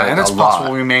 Yeah, like, and it's a lot.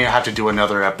 possible we may have to do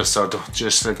another episode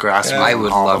just to grasp Yeah. I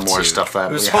would all love the more to. stuff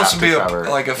that It was we supposed have to be cover.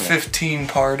 like a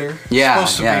 15-parter. Yeah,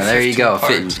 Supposed to yeah. be There you 15 go.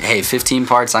 parts. Hey, 15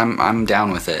 parts. I'm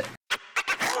down with it.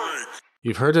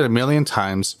 You've heard it a million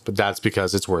times, but that's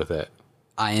because it's worth it.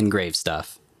 I engrave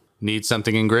stuff. Need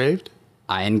something engraved?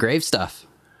 I engrave stuff.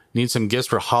 Need some gifts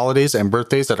for holidays and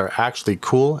birthdays that are actually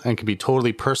cool and can be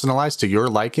totally personalized to your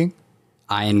liking?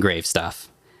 I engrave stuff.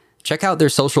 Check out their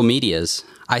social medias.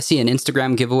 I see an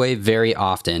Instagram giveaway very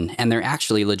often, and they're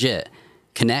actually legit.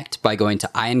 Connect by going to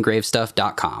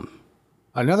iengravestuff.com.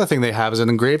 Another thing they have is an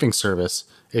engraving service.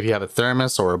 If you have a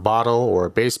thermos or a bottle or a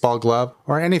baseball glove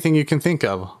or anything you can think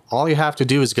of, all you have to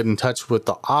do is get in touch with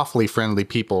the awfully friendly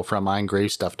people from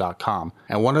iengravestuff.com,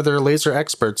 and one of their laser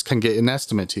experts can get an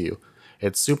estimate to you.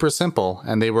 It's super simple,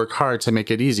 and they work hard to make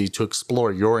it easy to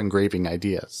explore your engraving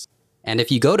ideas. And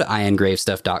if you go to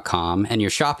iengravestuff.com and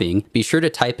you're shopping, be sure to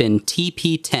type in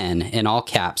TP10 in all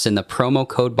caps in the promo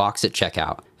code box at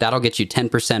checkout. That'll get you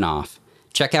 10% off.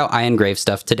 Check out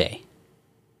iEngraveStuff today.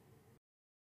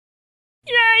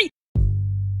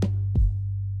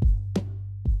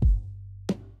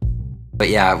 But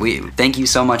yeah, we thank you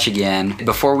so much again.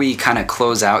 Before we kind of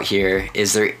close out here,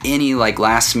 is there any like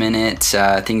last minute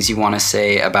things you want to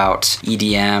say about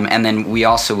EDM? And then we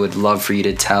also would love for you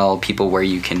to tell people where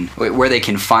they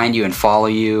can find you and follow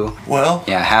you. Well,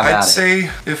 Yeah, have at I'd it. say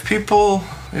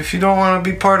if you don't want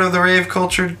to be part of the rave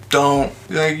culture, don't.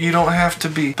 Like, you don't have to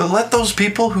be. But let those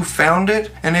people who found it,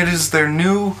 and it is their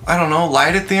new, I don't know,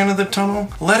 light at the end of the tunnel,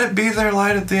 let it be their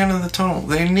light at the end of the tunnel.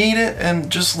 They need it, and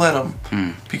just let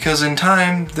them. Because in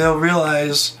time, they'll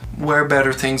realize where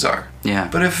better things are. Yeah.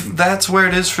 But if that's where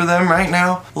it is for them right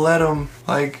now, let them.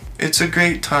 Like, it's a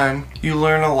great time. You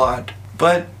learn a lot.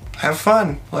 But have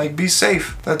fun. Like, be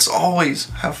safe. That's always.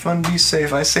 Have fun, be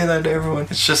safe. I say that to everyone.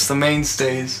 It's just the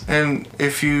mainstays. And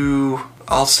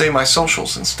I'll say my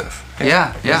socials and stuff.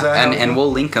 Yeah, Is yeah. that how And it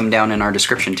we'll link them down in our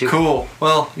description too. Cool.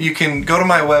 Well, you can go to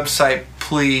my website,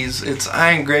 please. It's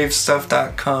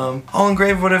iengravestuff.com. I'll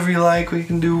engrave whatever you like. We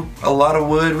can do a lot of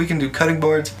wood. We can do cutting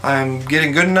boards. I'm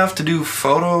getting good enough to do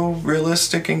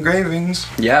photorealistic engravings.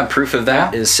 Yeah, proof of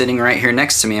that is sitting right here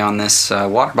next to me on this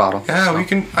water bottle. Yeah, So- we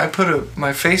can. I put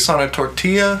my face on a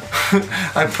tortilla.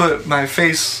 I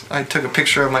took a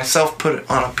picture of myself, put it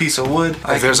on a piece of wood.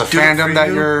 If there's a can do it fandom for that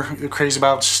you. you're crazy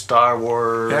about, Star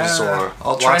Wars Yeah, or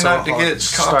I'll try lots not of, to get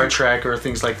Star copy- Trek or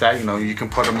things like that, you can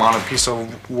put them on a piece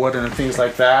of wood and things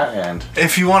like that. And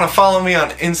If you want to follow me on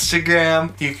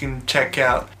Instagram, you can check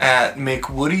out at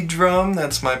MakeWoodyDrum.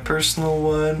 That's my personal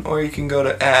one. Or you can go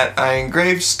to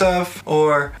 @IEngraveStuff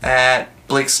or at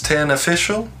Blix10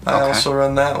 Official. I Okay. also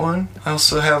run that one. I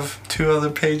also have 2 other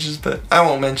pages, but I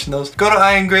won't mention those. Go to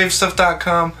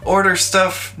iEngraveStuff.com. Order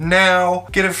stuff now.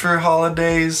 Get it for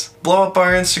holidays. Blow up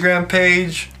our Instagram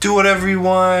page. Do whatever you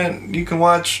want. You can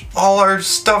watch all our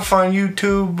stuff on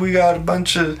YouTube. We got a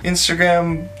bunch of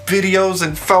Instagram videos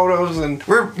and photos, and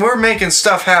we're making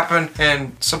stuff happen.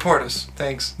 And support us.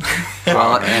 Thanks.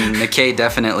 Well, and McKay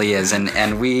definitely is,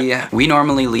 and we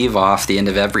normally leave off the end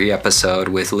of every episode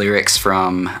with lyrics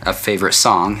from a favorite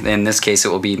song. In this case, it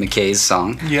will be McKay's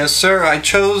song. Yes, sir. I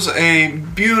chose a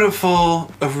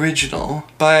beautiful original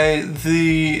by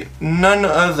the none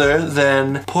other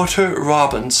than Porter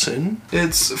Robinson.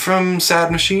 It's from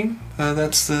Sad Machine.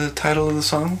 That's the title of the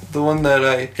song. The one that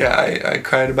I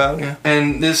cried about. Yeah.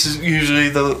 And this is usually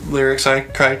the lyrics I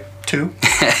cry to.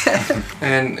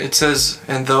 And it says,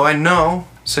 "And though I know,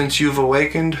 since you've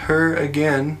awakened her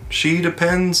again, she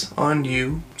depends on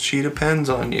you. She depends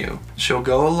on you. She'll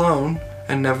go alone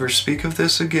and never speak of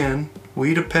this again.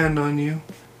 We depend on you.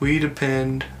 We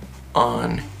depend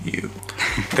on you."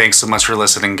 Thanks so much for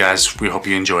listening, guys. We hope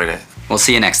you enjoyed it. We'll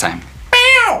see you next time.